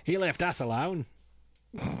 he left us alone.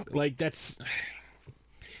 It's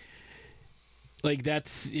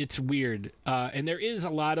weird. And there is a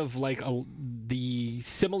lot of, the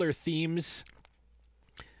similar themes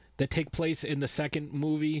that take place in the second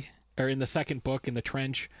movie, or in the second book, in The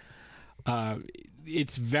Trench.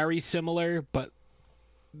 It's very similar, but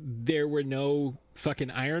there were no fucking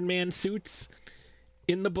Iron Man suits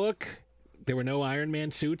in the book. There were no Iron Man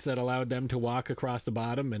suits that allowed them to walk across the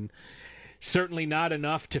bottom, and certainly not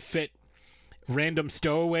enough to fit random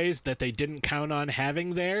stowaways that they didn't count on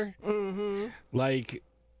having there. Mm-hmm. I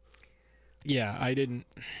didn't.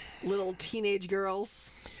 Little teenage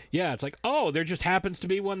girls. Yeah, it's like, oh, there just happens to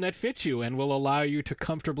be one that fits you and will allow you to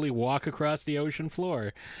comfortably walk across the ocean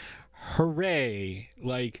floor. Hooray.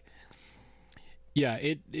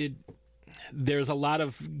 There's a lot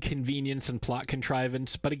of convenience and plot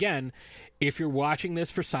contrivance, but again, if you're watching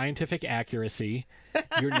this for scientific accuracy,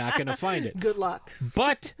 you're not going to find it. Good luck.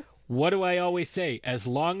 But what do I always say? As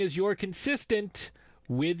long as you're consistent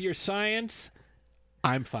with your science,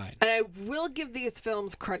 I'm fine. And I will give these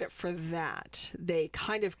films credit for that. They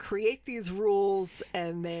kind of create these rules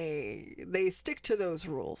and they stick to those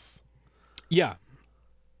rules. Yeah.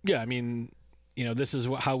 Yeah, I mean, this is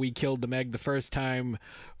how we killed the Meg the first time.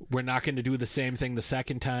 We're not going to do the same thing the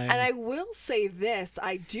second time. And I will say this,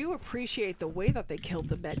 I do appreciate the way that they killed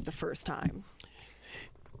the Meg the first time.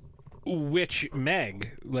 Which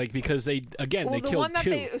Meg? Because they killed two.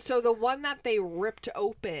 The one that they ripped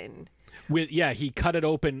open. He cut it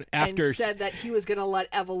open after. And said that he was going to let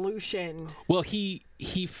evolution. Well, he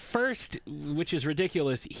first, which is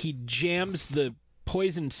ridiculous, he jams the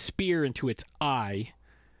poisoned spear into its eye.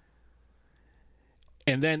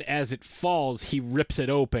 And then as it falls, he rips it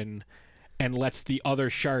open and lets the other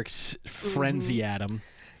sharks frenzy at him.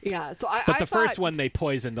 Yeah, so But the first one they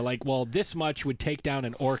poisoned. They're like, well, this much would take down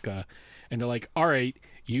an orca. And they're like, all right,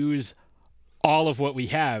 use all of what we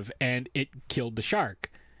have. And it killed the shark.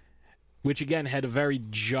 Which, again, had a very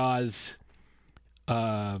Jaws,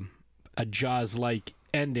 a Jaws-like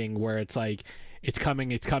ending where it's like, it's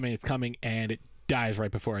coming, and it dies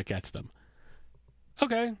right before it gets them.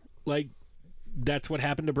 Okay, that's what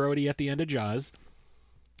happened to Brody at the end of Jaws.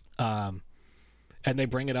 And they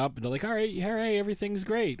bring it up, and they're like, all right, hooray, everything's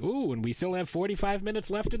great. Ooh, and we still have 45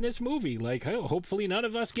 minutes left in this movie. Hopefully none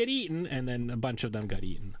of us get eaten. And then a bunch of them got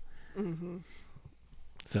eaten. Mm-hmm.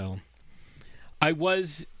 So I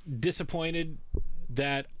was disappointed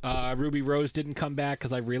that Ruby Rose didn't come back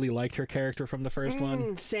because I really liked her character from the first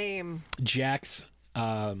one. Same. Jax,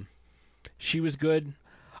 she was good.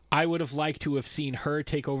 I would have liked to have seen her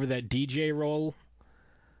take over that DJ role.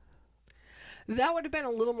 That would have been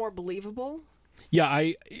a little more believable.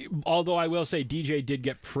 Yeah, although I will say DJ did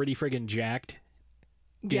get pretty friggin' jacked.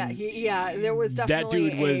 Yeah, there was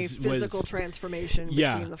definitely a physical transformation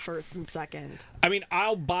between the first and second. I mean,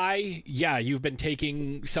 I'll buy, you've been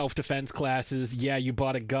taking self-defense classes. Yeah, you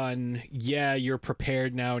bought a gun. Yeah, you're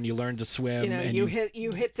prepared now and you learned to swim. And you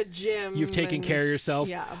hit the gym. You've taken care of yourself.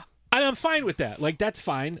 Yeah. I'm fine with that. That's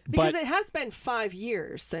fine. Because it has been 5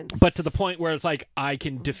 years since. But to the point where it's like, I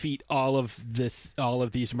can defeat all of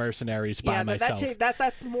these mercenaries by myself.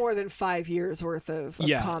 That's more than 5 years worth of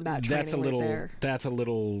combat training. That's a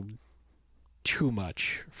little too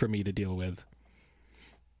much for me to deal with.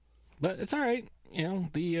 But it's all right.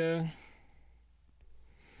 The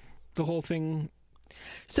whole thing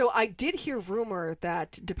So I did hear rumor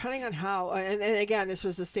that depending on how, and again, this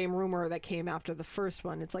was the same rumor that came after the first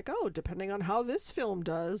one. It's like, oh, depending on how this film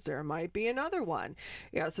does, there might be another one.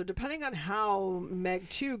 Yeah, so depending on how Meg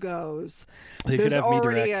 2 goes, there's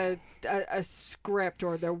already a script,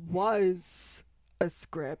 or there was a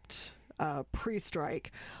script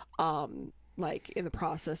pre-strike, like in the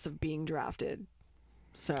process of being drafted.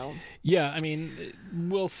 So yeah, I mean,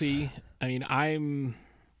 we'll see. I mean, I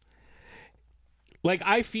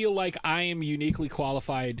feel like I am uniquely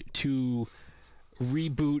qualified to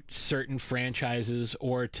reboot certain franchises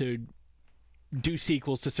or to do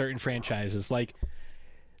sequels to certain franchises, like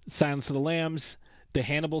Silence of the Lambs, the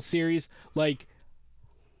Hannibal series. Like,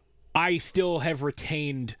 I still have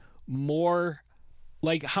retained more.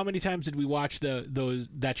 Like, how many times did we watch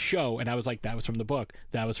that show, and I was like, that was from the book,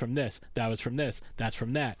 that was from this, that was from this, that's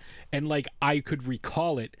from that, and like I could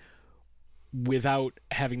recall it without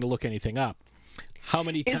having to look anything up. How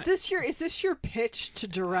many times is this your pitch to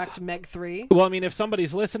direct Meg 3? Well, I mean, if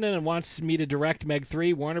somebody's listening and wants me to direct Meg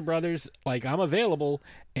 3, Warner Brothers, like, I'm available,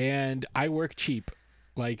 and I work cheap.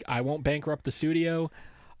 Like, I won't bankrupt the studio.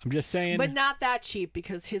 I'm just saying. But not that cheap,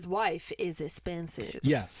 because his wife is expensive.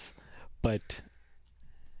 Yes, but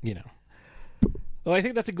you know. Well, I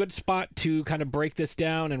think that's a good spot to kind of break this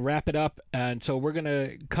down and wrap it up. And so we're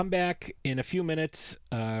gonna come back in a few minutes.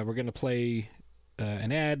 We're gonna play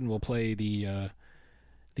an ad, and we'll play the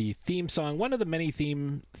theme song, one of the many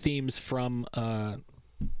themes from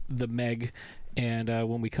the Meg. And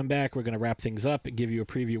when we come back, we're going to wrap things up and give you a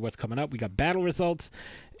preview of what's coming up. We got battle results,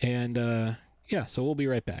 and yeah, so we'll be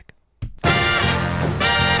right back.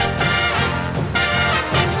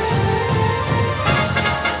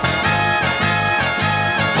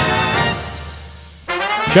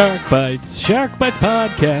 Shark Bites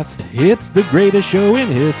Podcast. It's the greatest show in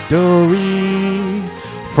history.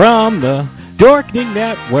 From the Dorkening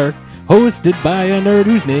Network, hosted by a nerd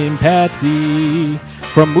who's named Patsy.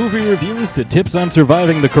 From movie reviews to tips on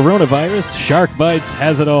surviving the coronavirus, Shark Bites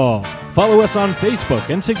has it all. Follow us on Facebook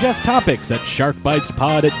and suggest topics at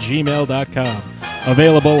sharkbitespod@gmail.com.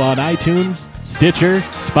 Available on iTunes, Stitcher,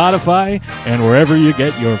 Spotify, and wherever you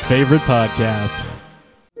get your favorite podcasts.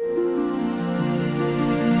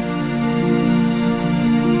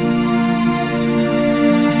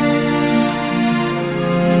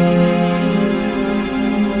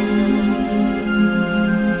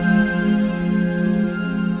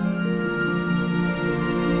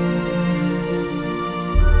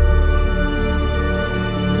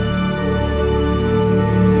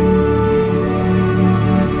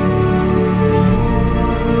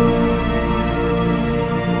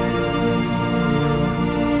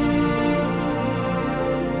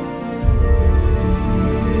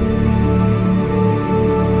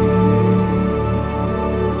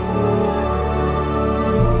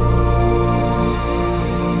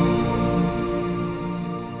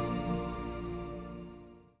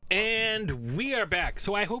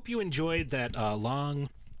 So I hope you enjoyed that long,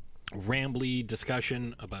 rambly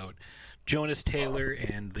discussion about Jonas Taylor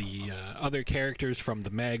and the other characters from the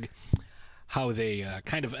Meg, how they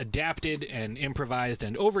kind of adapted and improvised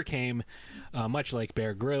and overcame, much like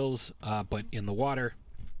Bear Grylls, but in the water.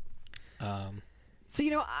 So,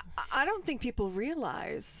 you know, I don't think people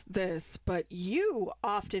realize this, but you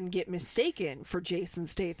often get mistaken for Jason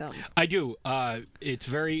Statham. I do. It's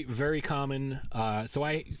very, very common. So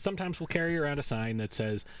I sometimes will carry around a sign that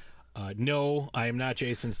says, no, I am not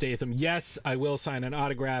Jason Statham. Yes, I will sign an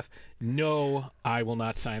autograph. No, I will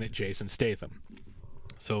not sign it, Jason Statham.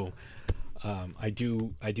 So I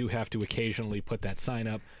do have to occasionally put that sign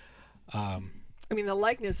up. I mean, the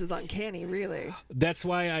likeness is uncanny, really. That's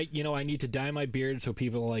why I need to dye my beard so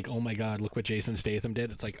people are like, oh my God, look what Jason Statham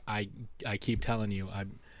did. It's like, I keep telling you,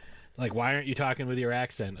 I'm like, why aren't you talking with your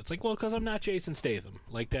accent? It's like, well, because I'm not Jason Statham.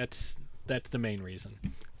 Like, that's the main reason.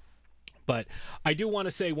 But I do want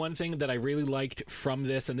to say one thing that I really liked from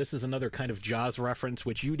this, and this is another kind of Jaws reference,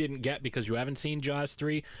 which you didn't get because you haven't seen Jaws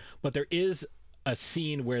 3, but there is a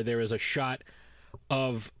scene where there is a shot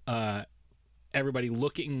of everybody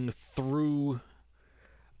looking through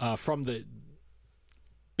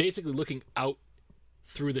basically looking out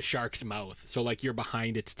through the shark's mouth. So like you're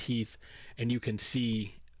behind its teeth and you can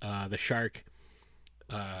see the shark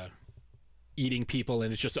eating people,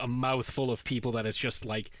 and it's just a mouthful of people that it's just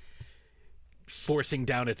like forcing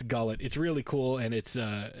down its gullet. It's really cool, and it's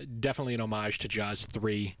definitely an homage to Jaws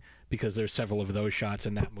 3 because there's several of those shots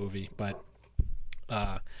in that movie. But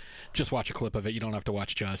just watch a clip of it. You don't have to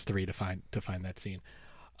watch Jaws 3 to find that scene.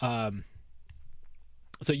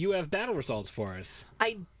 So you have battle results for us.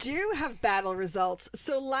 I do have battle results.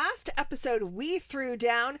 So last episode we threw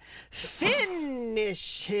down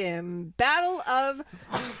Finish Him. Battle of...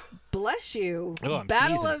 Bless you. Oh,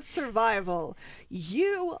 Battle sneezing. of Survival.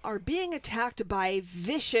 You are being attacked by a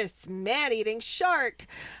vicious man-eating shark.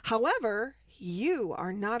 However, you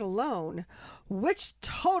are not alone. Which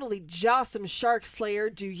totally jawsome shark slayer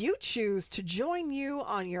do you choose to join you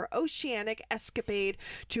on your oceanic escapade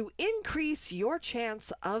to increase your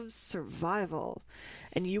chance of survival?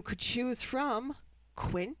 And you could choose from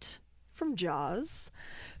Quint from Jaws,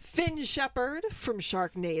 Finn Shepard from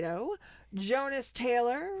Sharknado, Jonas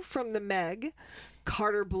Taylor from The Meg,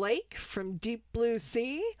 Carter Blake from Deep Blue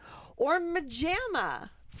Sea, or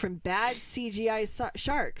Majama from Bad CGI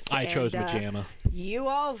Sharks. I chose Majama. You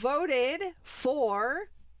all voted for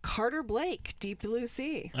Carter Blake, Deep Blue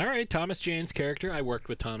Sea. All right, Thomas Jane's character. I worked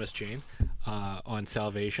with Thomas Jane on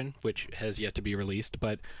Salvation, which has yet to be released.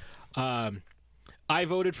 But I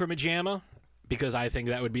voted for Majama because I think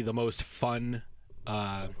that would be the most fun,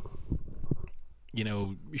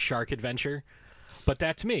 shark adventure. But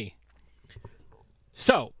that's me.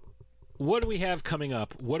 So, what do we have coming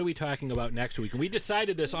up? What are we talking about next week? And we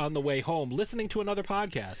decided this on the way home, listening to another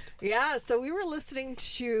podcast. Yeah, so we were listening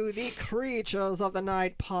to the Creatures of the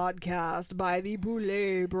Night podcast by the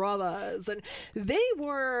Boulet brothers, and they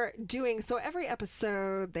were doing so every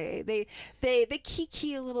episode. They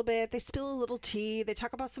kiki a little bit, they spill a little tea, they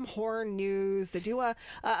talk about some horror news, they do a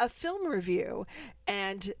film review.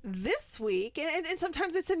 And this week, and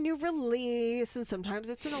sometimes it's a new release, and sometimes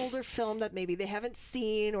it's an older film that maybe they haven't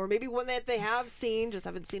seen, or maybe one that they have seen, just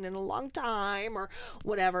haven't seen in a long time, or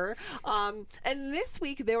whatever. And this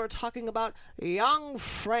week they were talking about Young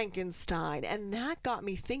Frankenstein, and that got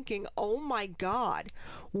me thinking, oh my God,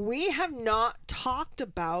 we have not talked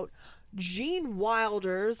about Gene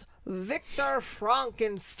Wilder's Victor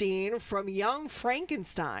Frankenstein from Young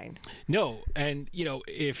Frankenstein. No, and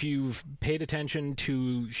if you've paid attention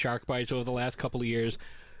to Shark Bites over the last couple of years,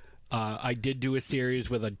 I did do a series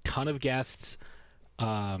with a ton of guests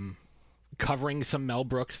covering some Mel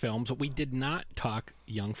Brooks films, but we did not talk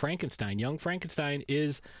Young Frankenstein. Young Frankenstein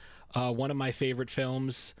is one of my favorite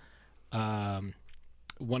films, one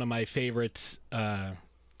of my favorites that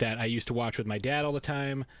I used to watch with my dad all the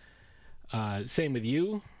time. Same with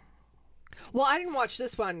you. Well, I didn't watch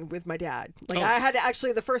this one with my dad. Oh. I had to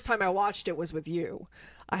actually, the first time I watched it was with you.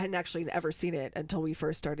 I hadn't actually ever seen it until we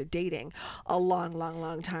first started dating a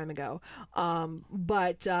long time ago.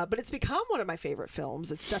 But it's become one of my favorite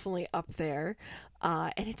films. It's definitely up there.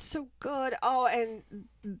 And it's so good. Oh, and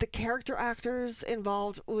the character actors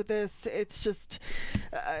involved with this, it's just,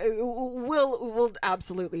 we'll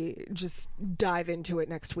absolutely just dive into it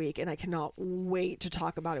next week. And I cannot wait to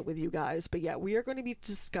talk about it with you guys. But yeah, we are going to be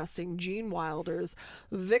discussing Gene Wilder's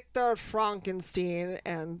Victor Frankenstein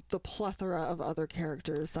and the plethora of other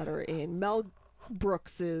characters that are in Mel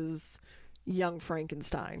Brooks's Young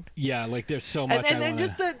Frankenstein. Yeah, there's so much. And then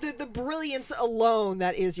just the brilliance alone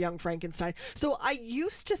that is Young Frankenstein. So I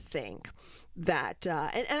used to think that,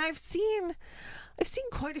 and I've seen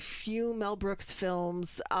quite a few Mel Brooks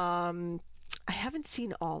films. I haven't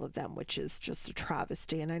seen all of them, which is just a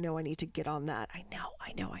travesty, and I know I need to get on that. I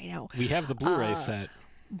know. We have the Blu-ray set.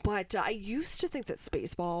 But I used to think that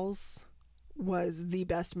Spaceballs was the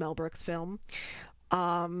best Mel Brooks film.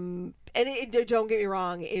 And don't get me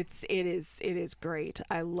wrong, it is great.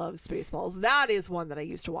 I love Spaceballs. That is one that I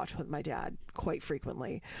used to watch with my dad quite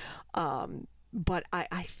frequently. But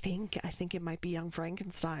I think it might be Young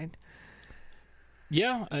Frankenstein.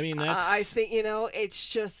 Yeah, I mean, that's... I think, it's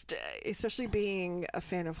just, especially being a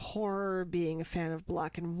fan of horror, being a fan of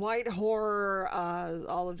black and white horror,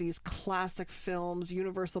 all of these classic films,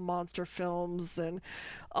 Universal monster films, and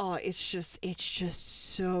it's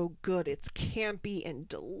just so good. It's campy and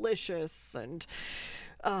delicious, and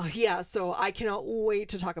so I cannot wait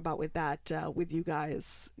to talk about with you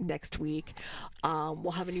guys next week.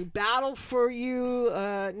 We'll have a new battle for you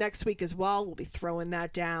next week as well. We'll be throwing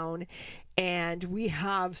that down. And we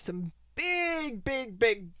have some big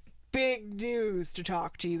news to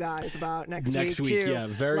talk to you guys about next week too. Yeah,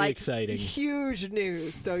 very exciting. Huge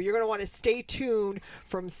news. So you're going to want to stay tuned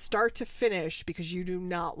from start to finish because you do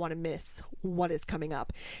not want to miss what is coming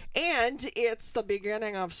up. And it's the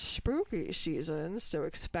beginning of spooky season, so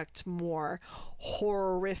expect more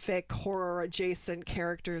horrific, horror-adjacent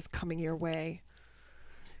characters coming your way.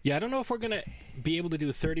 Yeah, I don't know if we're going to be able to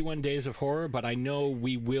do 31 Days of Horror, but I know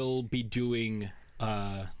we will be doing...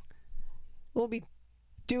 We'll be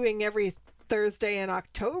doing every Thursday in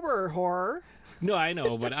October horror. No, I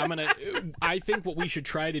know, but I think what we should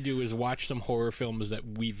try to do is watch some horror films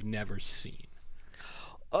that we've never seen.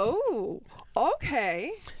 Oh,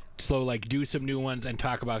 okay. So, like, do some new ones and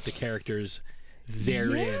talk about the characters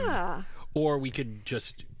therein. Yeah. Or we could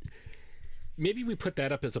just... Maybe we put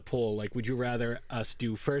that up as a poll. Like, would you rather us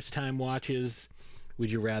do first-time watches?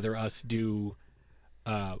 Would you rather us do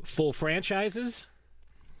full franchises?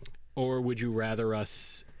 Or would you rather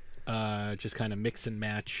us just kind of mix and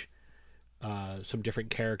match some different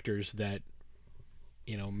characters that,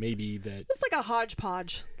 you know, maybe that... It's like a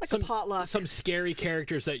hodgepodge, like a potluck. Some scary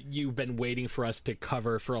characters that you've been waiting for us to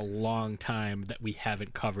cover for a long time that we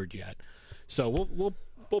haven't covered yet. So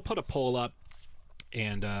we'll put a poll up,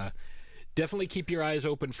 and definitely keep your eyes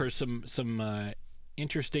open for some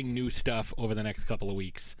interesting new stuff over the next couple of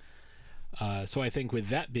weeks. So I think with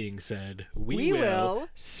that being said, we will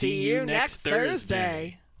see you next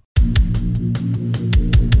Thursday.